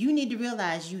 You need to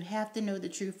realize you have to know the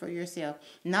truth for yourself.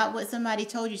 Not what somebody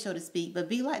told you, so to speak, but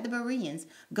be like the Bereans.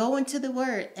 Go into the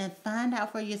word and find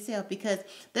out for yourself, because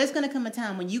there's going to come a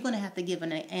time when you're going to have to give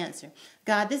an answer.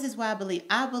 God, this is why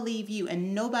I believe you,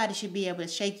 and nobody should be able to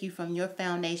shake you from your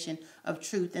foundation of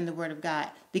truth in the word of God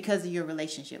because of your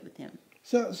relationship with him.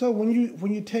 So when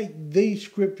you take these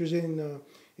scriptures in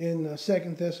 2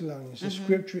 Thessalonians, the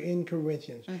scripture in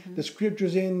Corinthians, the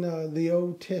scriptures in the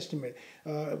Old Testament,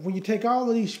 when you take all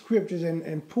of these scriptures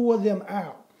and pour them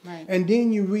out, right, and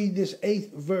then you read this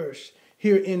 8th verse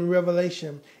here in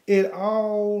Revelation, it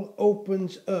all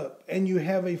opens up and you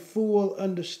have a full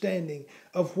understanding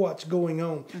of what's going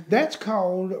on. That's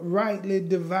called rightly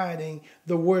dividing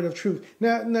the word of truth.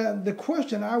 Now the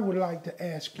question I would like to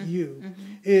ask you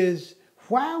is,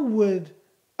 why would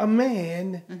a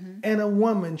man and a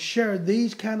woman share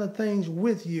these kind of things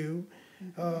with you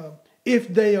if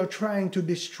they are trying to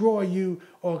destroy you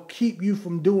or keep you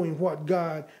from doing what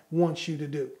God wants you to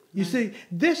do? You see,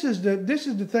 this is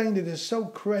the thing that is so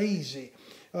crazy.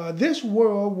 This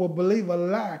world will believe a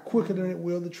lie quicker than it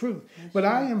will the truth. But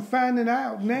I am finding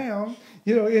out now,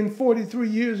 in 43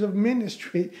 years of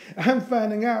ministry, I'm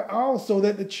finding out also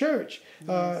that the church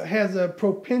has a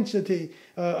propensity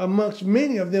amongst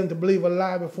many of them to believe a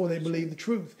lie before they believe the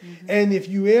truth. And if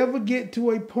you ever get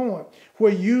to a point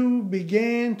where you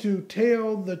begin to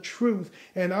tell the truth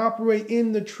and operate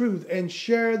in the truth and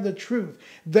share the truth,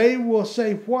 they will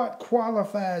say, what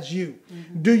qualifies you?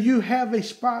 Do you have a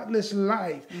spotless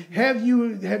life? Have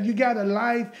you got a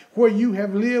life where you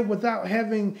have lived without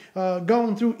having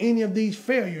gone through any of these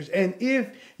failures? And if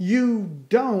you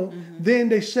don't, then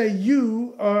they say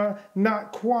you are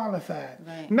not qualified.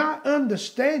 Right. Not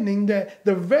understanding that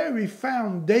the very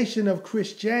foundation of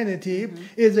Christianity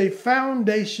is a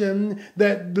foundation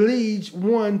that leads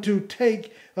one to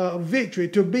take victory,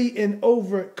 to be an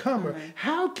overcomer.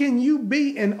 How can you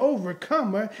be an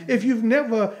overcomer if you've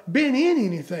never been in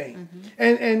anything?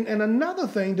 And another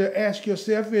thing to ask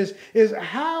yourself is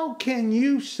how can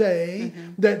you say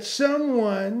that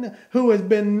someone who has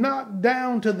been knocked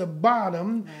down to the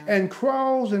bottom and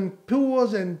crawls and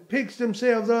pulls and picks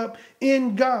themselves up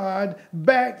in God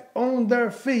back on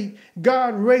their feet,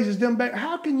 God raises them back?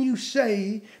 How can you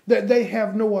say that they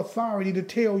have no authority to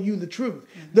tell you the truth?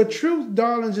 The truth,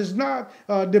 darlings, is not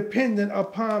dependent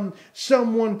upon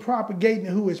someone propagating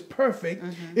who is perfect.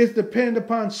 It's dependent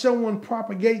upon someone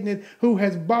propagating it who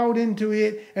has bought into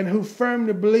it and who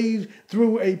firmly believes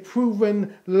through a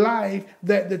proven life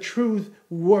that the truth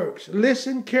works.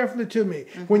 Listen carefully to me.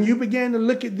 When you begin to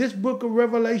look at this book of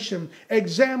Revelation,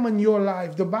 examine your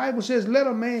life. The Bible says, let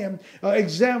a man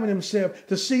examine himself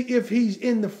to see if he's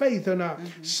in the faith or not.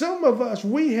 Some of us,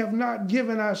 we have not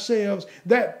given ourselves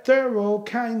that thorough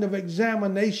kind of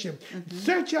examination.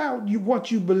 Search out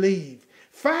what you believe.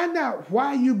 Find out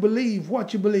why you believe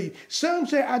what you believe. Some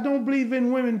say, I don't believe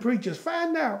in women preachers.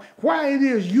 Find out why it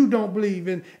is you don't believe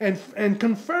in, and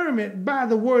confirm it by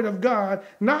the word of God,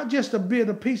 not just a bit,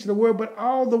 a piece of the word, but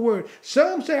all the word.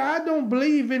 Some say, I don't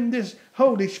believe in this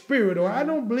Holy Spirit, or I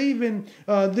don't believe in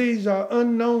these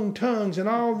unknown tongues and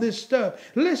all this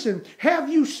stuff. Listen, have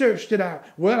you searched it out?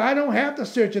 Well, I don't have to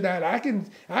search it out. I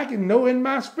can know in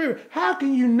my spirit. How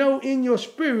can you know in your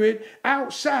spirit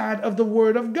outside of the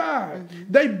word of God?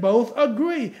 They both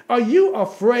agree. Are you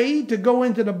afraid to go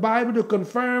into the Bible to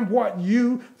confirm what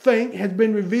you think has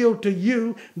been revealed to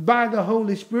you by the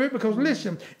Holy Spirit? Because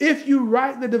listen, if you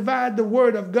rightly divide the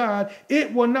word of God,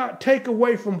 it will not take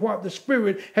away from what the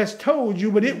Spirit has told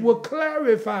you, but it will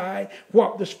clarify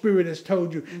what the Spirit has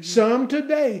told you. Some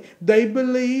today, they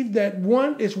believe that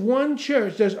it's one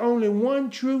church. There's only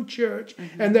one true church,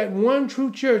 and that one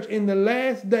true church in the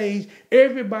last days,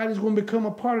 everybody's going to become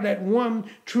a part of that one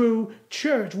true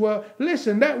church. Well,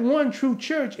 listen, that one true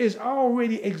church is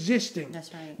already existing.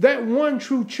 That's right. That one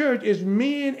true church is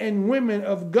men and women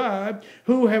of God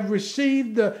who have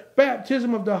received the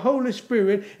baptism of the Holy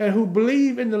Spirit and who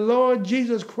believe in the Lord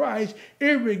Jesus Christ,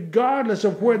 irregardless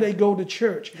of where they go to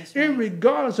church, That's right.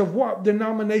 irregardless of what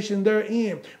denomination they're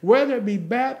in, whether it be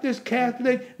Baptist,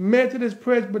 Catholic, Methodist,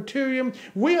 Presbyterian.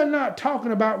 We are not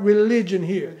talking about religion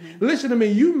here. Listen to me,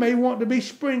 you may want to be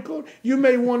sprinkled, you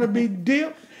may want to be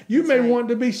dipped, you may want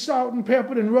to be salt and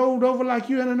peppered and rolled over like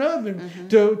you're in an oven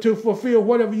to fulfill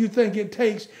whatever you think it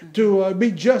takes to be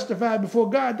justified before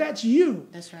God. That's you.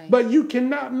 That's right. But you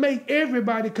cannot make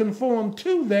everybody conform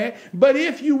to that. But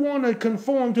if you want to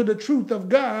conform to the truth of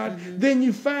God, then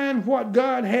you find what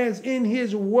God has in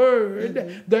his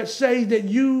word that says that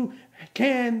you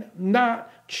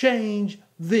cannot change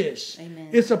this. Amen.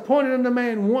 It's appointed unto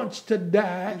man once to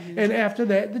die, and after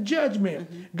that the judgment.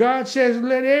 God says,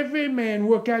 let every man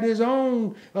work out his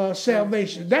own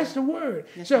salvation. That's the word.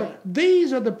 That's so right.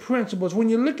 these are the principles. When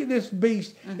you look at this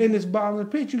beast in this bottomless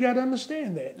pit, you got to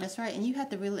understand that. That's right. And you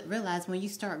have to realize when you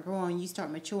start growing, you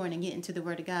start maturing and getting to the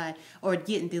word of God or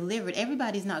getting delivered,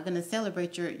 everybody's not going to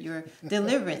celebrate your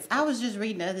deliverance. I was just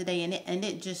reading the other day, and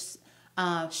it just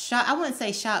shocked. I wouldn't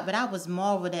say shocked, but I was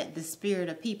marveled at the spirit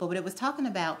of people. But it was talking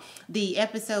about the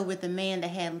episode with the man that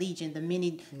had legion, the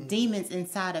many demons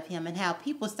inside of him, and how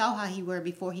people saw how he were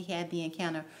before he had the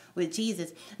encounter with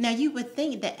Jesus. Now, you would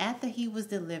think that after he was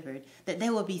delivered, that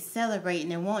they would be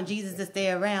celebrating and want Jesus to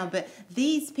stay around. But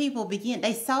these people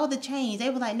they saw the change. They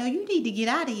were like, no, you need to get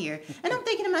out of here. And I'm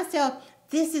thinking to myself,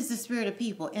 this is the spirit of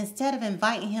people. Instead of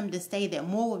inviting him to stay, that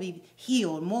more will be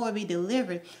healed, more will be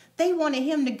delivered, they wanted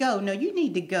him to go. No, you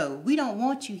need to go. We don't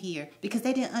want you here, because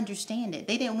they didn't understand it.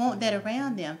 They didn't want that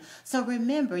around them. So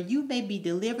remember, you may be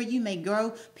delivered, you may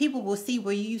grow. People will see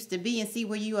where you used to be and see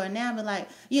where you are now and be like,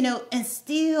 and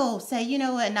still say, you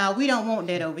know what, no, we don't want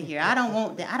that over here. I don't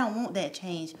want that. I don't want that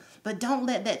change. But don't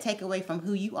let that take away from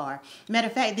who you are. Matter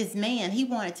of fact, this man, he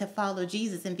wanted to follow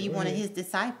Jesus and be one of his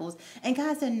disciples. And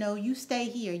God said, no, you stay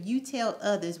here. You tell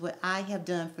others what I have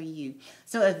done for you.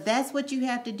 So if that's what you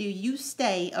have to do, you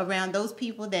stay around those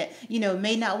people that,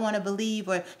 may not want to believe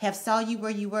or have saw you where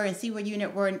you were and see where you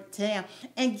were today,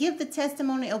 and give the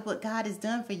testimony of what God has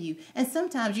done for you. And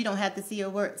sometimes you don't have to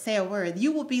say a word.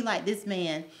 You will be like this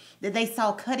man that they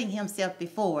saw cutting himself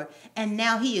before. And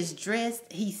now he is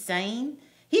dressed. He's sane.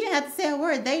 He didn't have to say a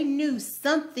word. They knew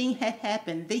something had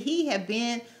happened, that he had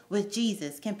been with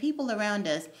Jesus. Can people around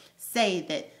us say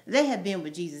that they have been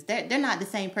with Jesus? They're not the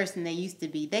same person they used to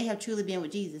be. They have truly been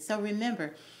with Jesus. So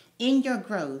remember, in your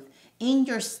growth, in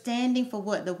your standing for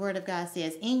what the word of God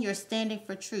says, in your standing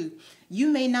for truth, you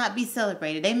may not be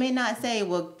celebrated. They may not say,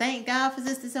 well, thank God for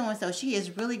Sister So-and-so. She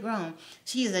has really grown.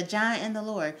 She is a giant in the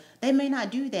Lord. They may not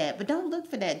do that, but don't look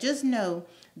for that. Just know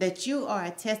that you are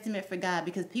a testament for God,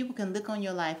 because people can look on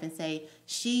your life and say,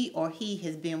 she or he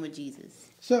has been with Jesus.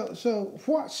 So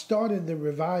what started the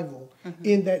revival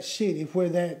in that city where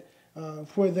that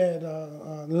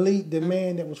lead, the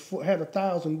man that had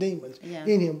 1,000 demons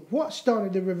in him? What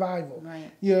started the revival?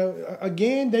 Right.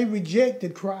 Again, they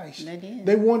rejected Christ. They did.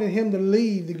 They wanted him to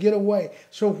leave, to get away.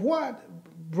 So what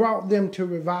brought them to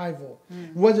revival?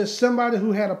 Was it somebody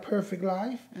who had a perfect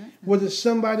life? Was it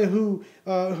somebody who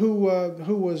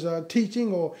was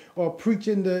teaching or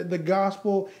preaching the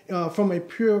gospel from a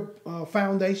pure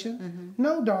foundation?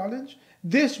 No, darlings.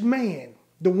 This man,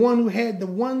 the one who had the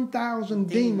 1,000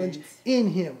 demons in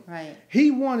him. Right.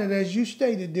 He wanted, as you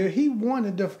stated there, he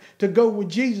wanted to go with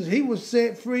Jesus. He was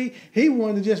set free. He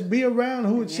wanted to just be around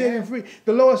who would set him free.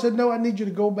 The Lord said, no, I need you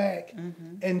to go back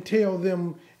and tell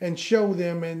them and show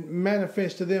them and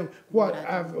manifest to them what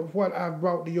I've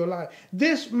brought to your life.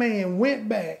 This man went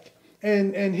back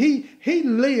and he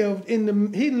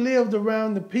lived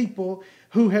around the people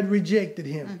who had rejected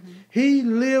him. He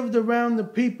lived around the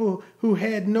people who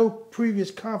had no previous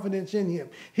confidence in him.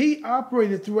 He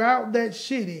operated throughout that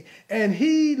city, and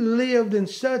he lived in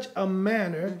such a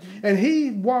manner, and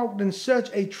he walked in such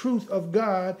a truth of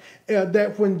God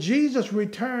that when Jesus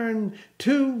returned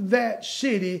to that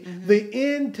city,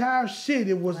 the entire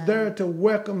city was there to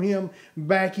welcome him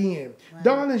back in.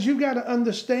 Darlings, you got to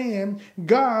understand,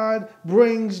 God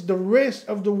brings the rest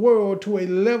of the world to a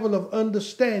level of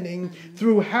understanding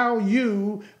through how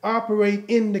you operate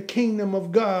in the kingdom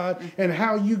of God and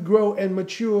how you grow and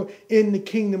mature in the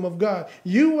kingdom of God.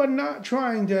 You are not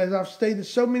trying to, as I've stated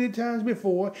so many times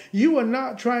before, you are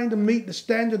not trying to meet the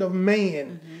standard of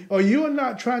man, or you are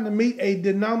not trying to meet a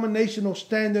denominational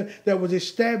standard that was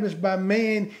established by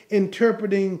man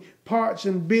interpreting parts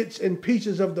and bits and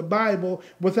pieces of the Bible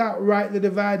without rightly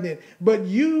dividing it. But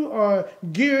you are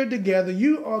geared together.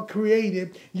 You are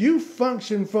created. You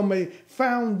function from a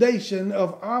foundation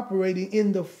of operating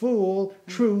in the full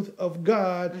truth of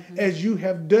God as you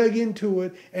have dug into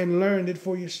it and learned it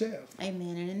for yourself.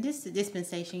 Amen. And in this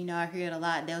dispensation, I hear it a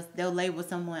lot. They'll label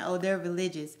someone, oh, they're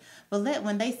religious. But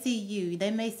when they see you,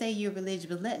 they may say you're religious,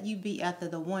 but let you be after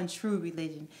the one true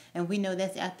religion. And we know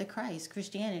that's after Christ,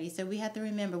 Christianity. So we have to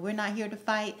remember, we're not here to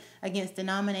fight against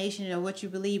denomination or what you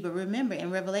believe. But remember,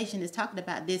 in Revelation, it's talking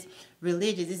about this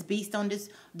religious, this beast on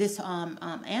this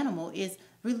animal is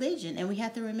religion. And we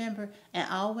have to remember and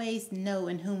always know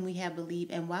in whom we have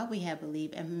believed and why we have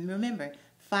believed. And remember,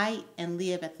 fight and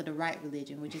live after the right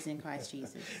religion, which is in Christ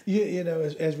Jesus. You know,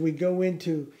 as we go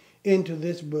into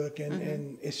this book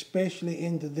and especially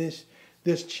into this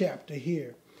chapter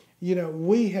here, you know,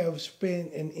 we have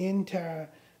spent an entire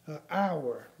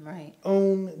hour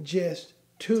on just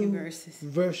two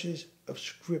verses of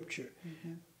Scripture.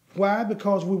 Why?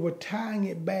 Because we were tying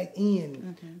it back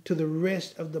in to the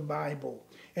rest of the Bible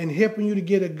and helping you to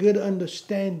get a good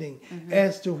understanding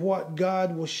as to what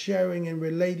God was sharing and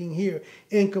relating here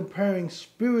in comparing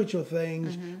spiritual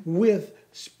things with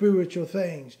spiritual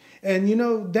things. And you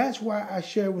know, that's why I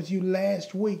shared with you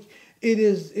last week, it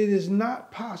is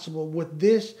not possible with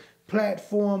this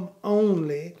platform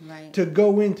only to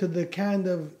go into the kind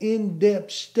of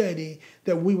in-depth study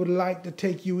that we would like to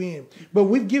take you in. But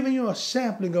we've given you a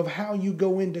sampling of how you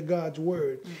go into God's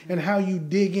Word and how you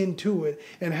dig into it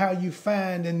and how you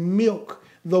find and milk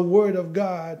the Word of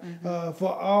God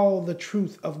for all the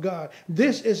truth of God.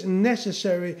 This is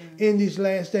necessary in these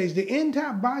last days. The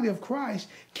entire body of Christ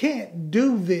can't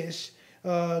do this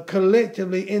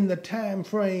collectively in the time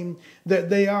frame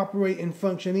that they operate and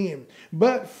function in.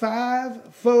 But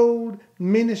fivefold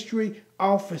ministry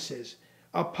offices,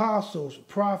 apostles,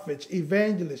 prophets,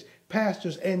 evangelists,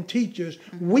 pastors, and teachers,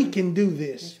 we can do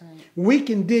this. We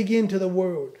can dig into the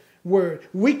word.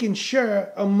 We can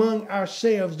share among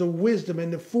ourselves the wisdom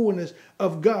and the fullness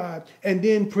of God and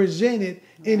then present it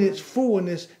in its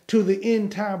fullness to the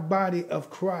entire body of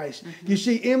Christ. You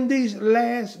see, in these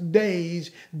last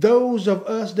days, those of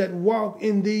us that walk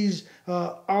in these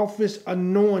office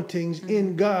anointings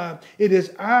in God, it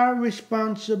is our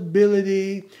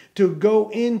responsibility to go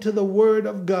into the Word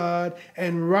of God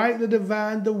and rightly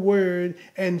divide the Word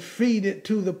and feed it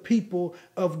to the people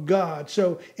of God.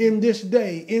 So in this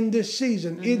day, in this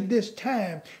season, in this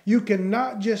time, you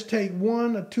cannot just take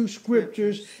one or two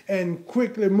scriptures and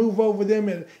quickly move over them.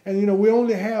 And you know, we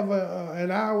only have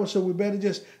an hour, so we better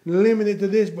just limit it to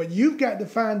this. But you've got to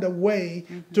find a way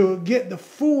to get the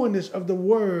fullness of the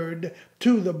Word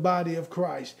to the body of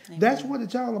Christ. Amen. That's what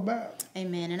it's all about.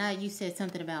 Amen. And you said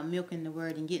something about milking the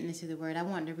Word and getting into the Word. I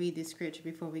wanted to read this scripture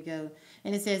before we go.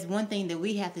 And it says one thing that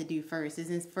we have to do first is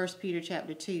in 1 Peter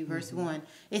chapter 2, verse 1.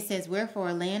 It says,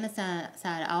 wherefore, laying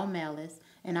aside all malice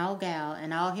and all guile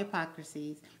and all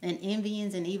hypocrisies and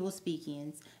envyings and evil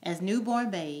speakings, as newborn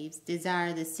babes,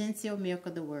 desire the sincere milk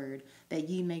of the Word, that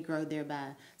ye may grow thereby.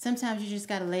 Sometimes you just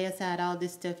got to lay aside all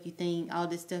this stuff you think, all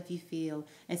this stuff you feel,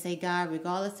 and say, God,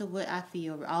 regardless of what I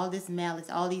feel, all this malice,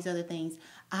 all these other things,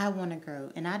 I want to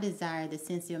grow, and I desire the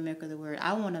sincere milk of the Word.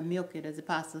 I want to milk it, as the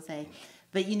apostles say.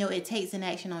 But, you know, it takes an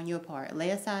action on your part. Lay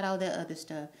aside all that other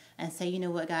stuff and say, you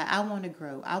know what, God, I want to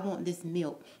grow. I want this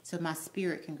milk so my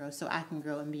spirit can grow, so I can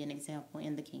grow and be an example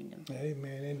in the kingdom.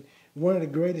 Amen. And one of the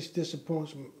greatest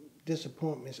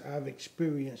disappointments I've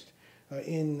experienced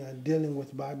in dealing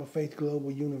with Bible Faith Global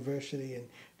University and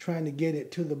trying to get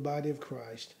it to the body of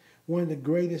Christ, one of the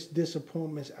greatest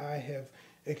disappointments I have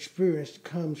experienced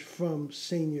comes from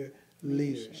senior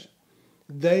leaders.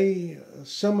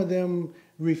 Some of them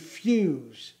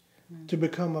refuse to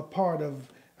become a part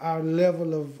of our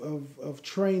level of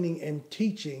training and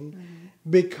teaching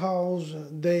because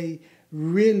they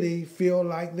really feel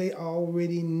like they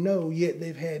already know, yet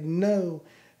they've had no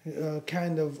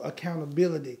kind of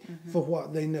accountability for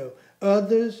what they know.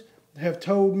 Others have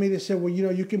told me, they said, well,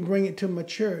 you can bring it to my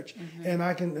church, and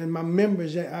and my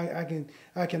members, I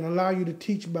can allow you to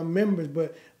teach my members,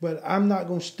 but I'm not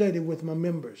going to study with my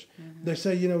members. They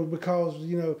say, because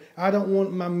I don't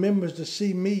want my members to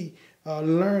see me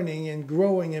learning and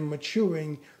growing and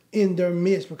maturing in their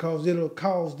midst, because it'll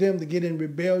cause them to get in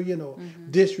rebellion or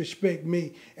disrespect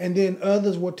me. And then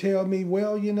others will tell me,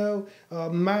 well,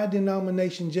 my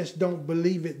denomination just don't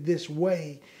believe it this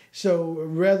way. So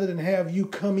rather than have you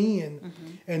come in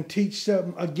and teach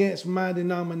something against my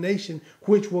denomination,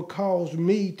 which will cause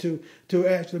me to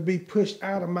actually be pushed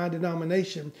out of my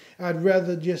denomination, I'd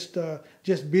rather just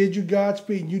bid you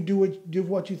Godspeed. You do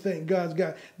what you think God's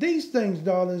got. These things,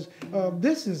 darlings,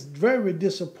 this is very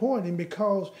disappointing,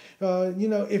 because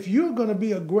if you're going to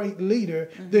be a great leader,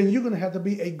 then you're going to have to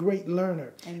be a great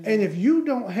learner. Amen. And if you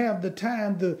don't have the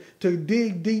time to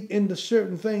dig deep into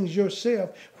certain things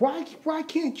yourself, why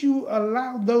can't you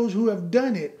allow those who have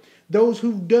done it, those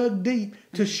who've dug deep,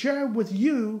 to share with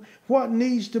you what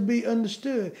needs to be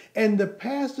understood? And the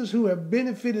pastors who have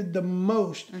benefited the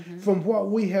most from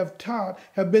what we have taught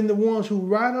have been the ones who,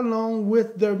 right along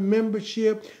with their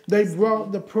membership, they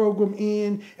brought the program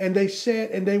in, and they sat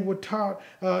and they were taught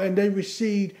and they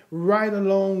received right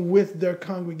along with their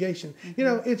congregation.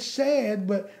 It's sad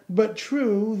but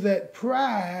true that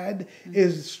pride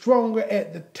is stronger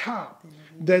at the top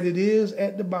than it is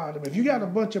at the bottom. If you got a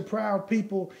bunch of proud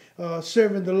people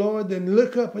serving the Lord, then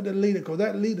look up at the leader, because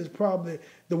that leader is probably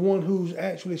the one who's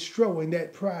actually showing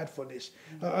that pridefulness.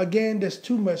 Again, there's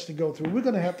too much to go through. We're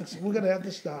gonna have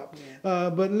to stop.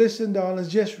 But listen, darlings,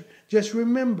 just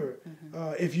remember,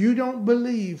 if you don't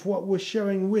believe what we're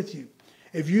sharing with you,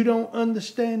 if you don't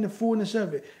understand the fullness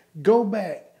of it, go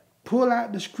back. Pull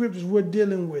out the scriptures we're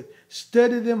dealing with.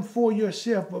 Study them for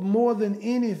yourself. But more than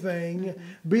anything,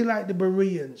 be like the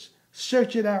Bereans.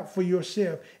 Search it out for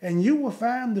yourself, and you will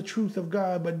find the truth of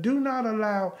God. But do not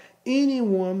allow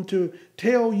anyone to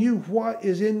tell you what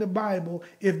is in the Bible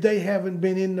if they haven't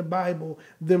been in the Bible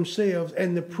themselves.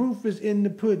 And the proof is in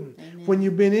the pudding. Amen. When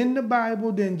you've been in the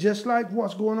Bible, then just like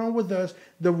what's going on with us,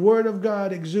 the Word of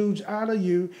God exudes out of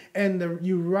you, and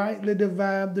you rightly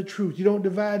divide the truth. You don't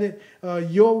divide it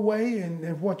your way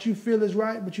and what you feel is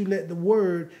right, but you let the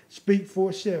Word speak for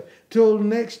itself. Till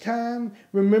next time,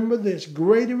 remember this: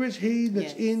 greater is He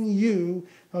that's in you.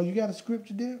 Oh, you got a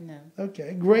scripture there? No.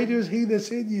 Okay. Greater is He that's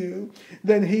in you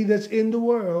than he that's in the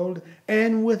world,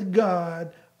 and with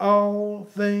God all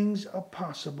things are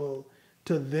possible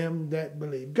to them that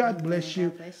believe. God bless you.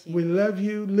 God bless you. We love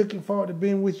you. Looking forward to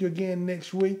being with you again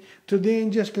next week. Till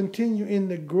then, just continue in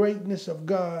the greatness of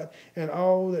God and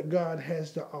all that God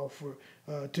has to offer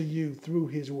to you through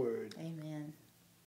His Word. Amen.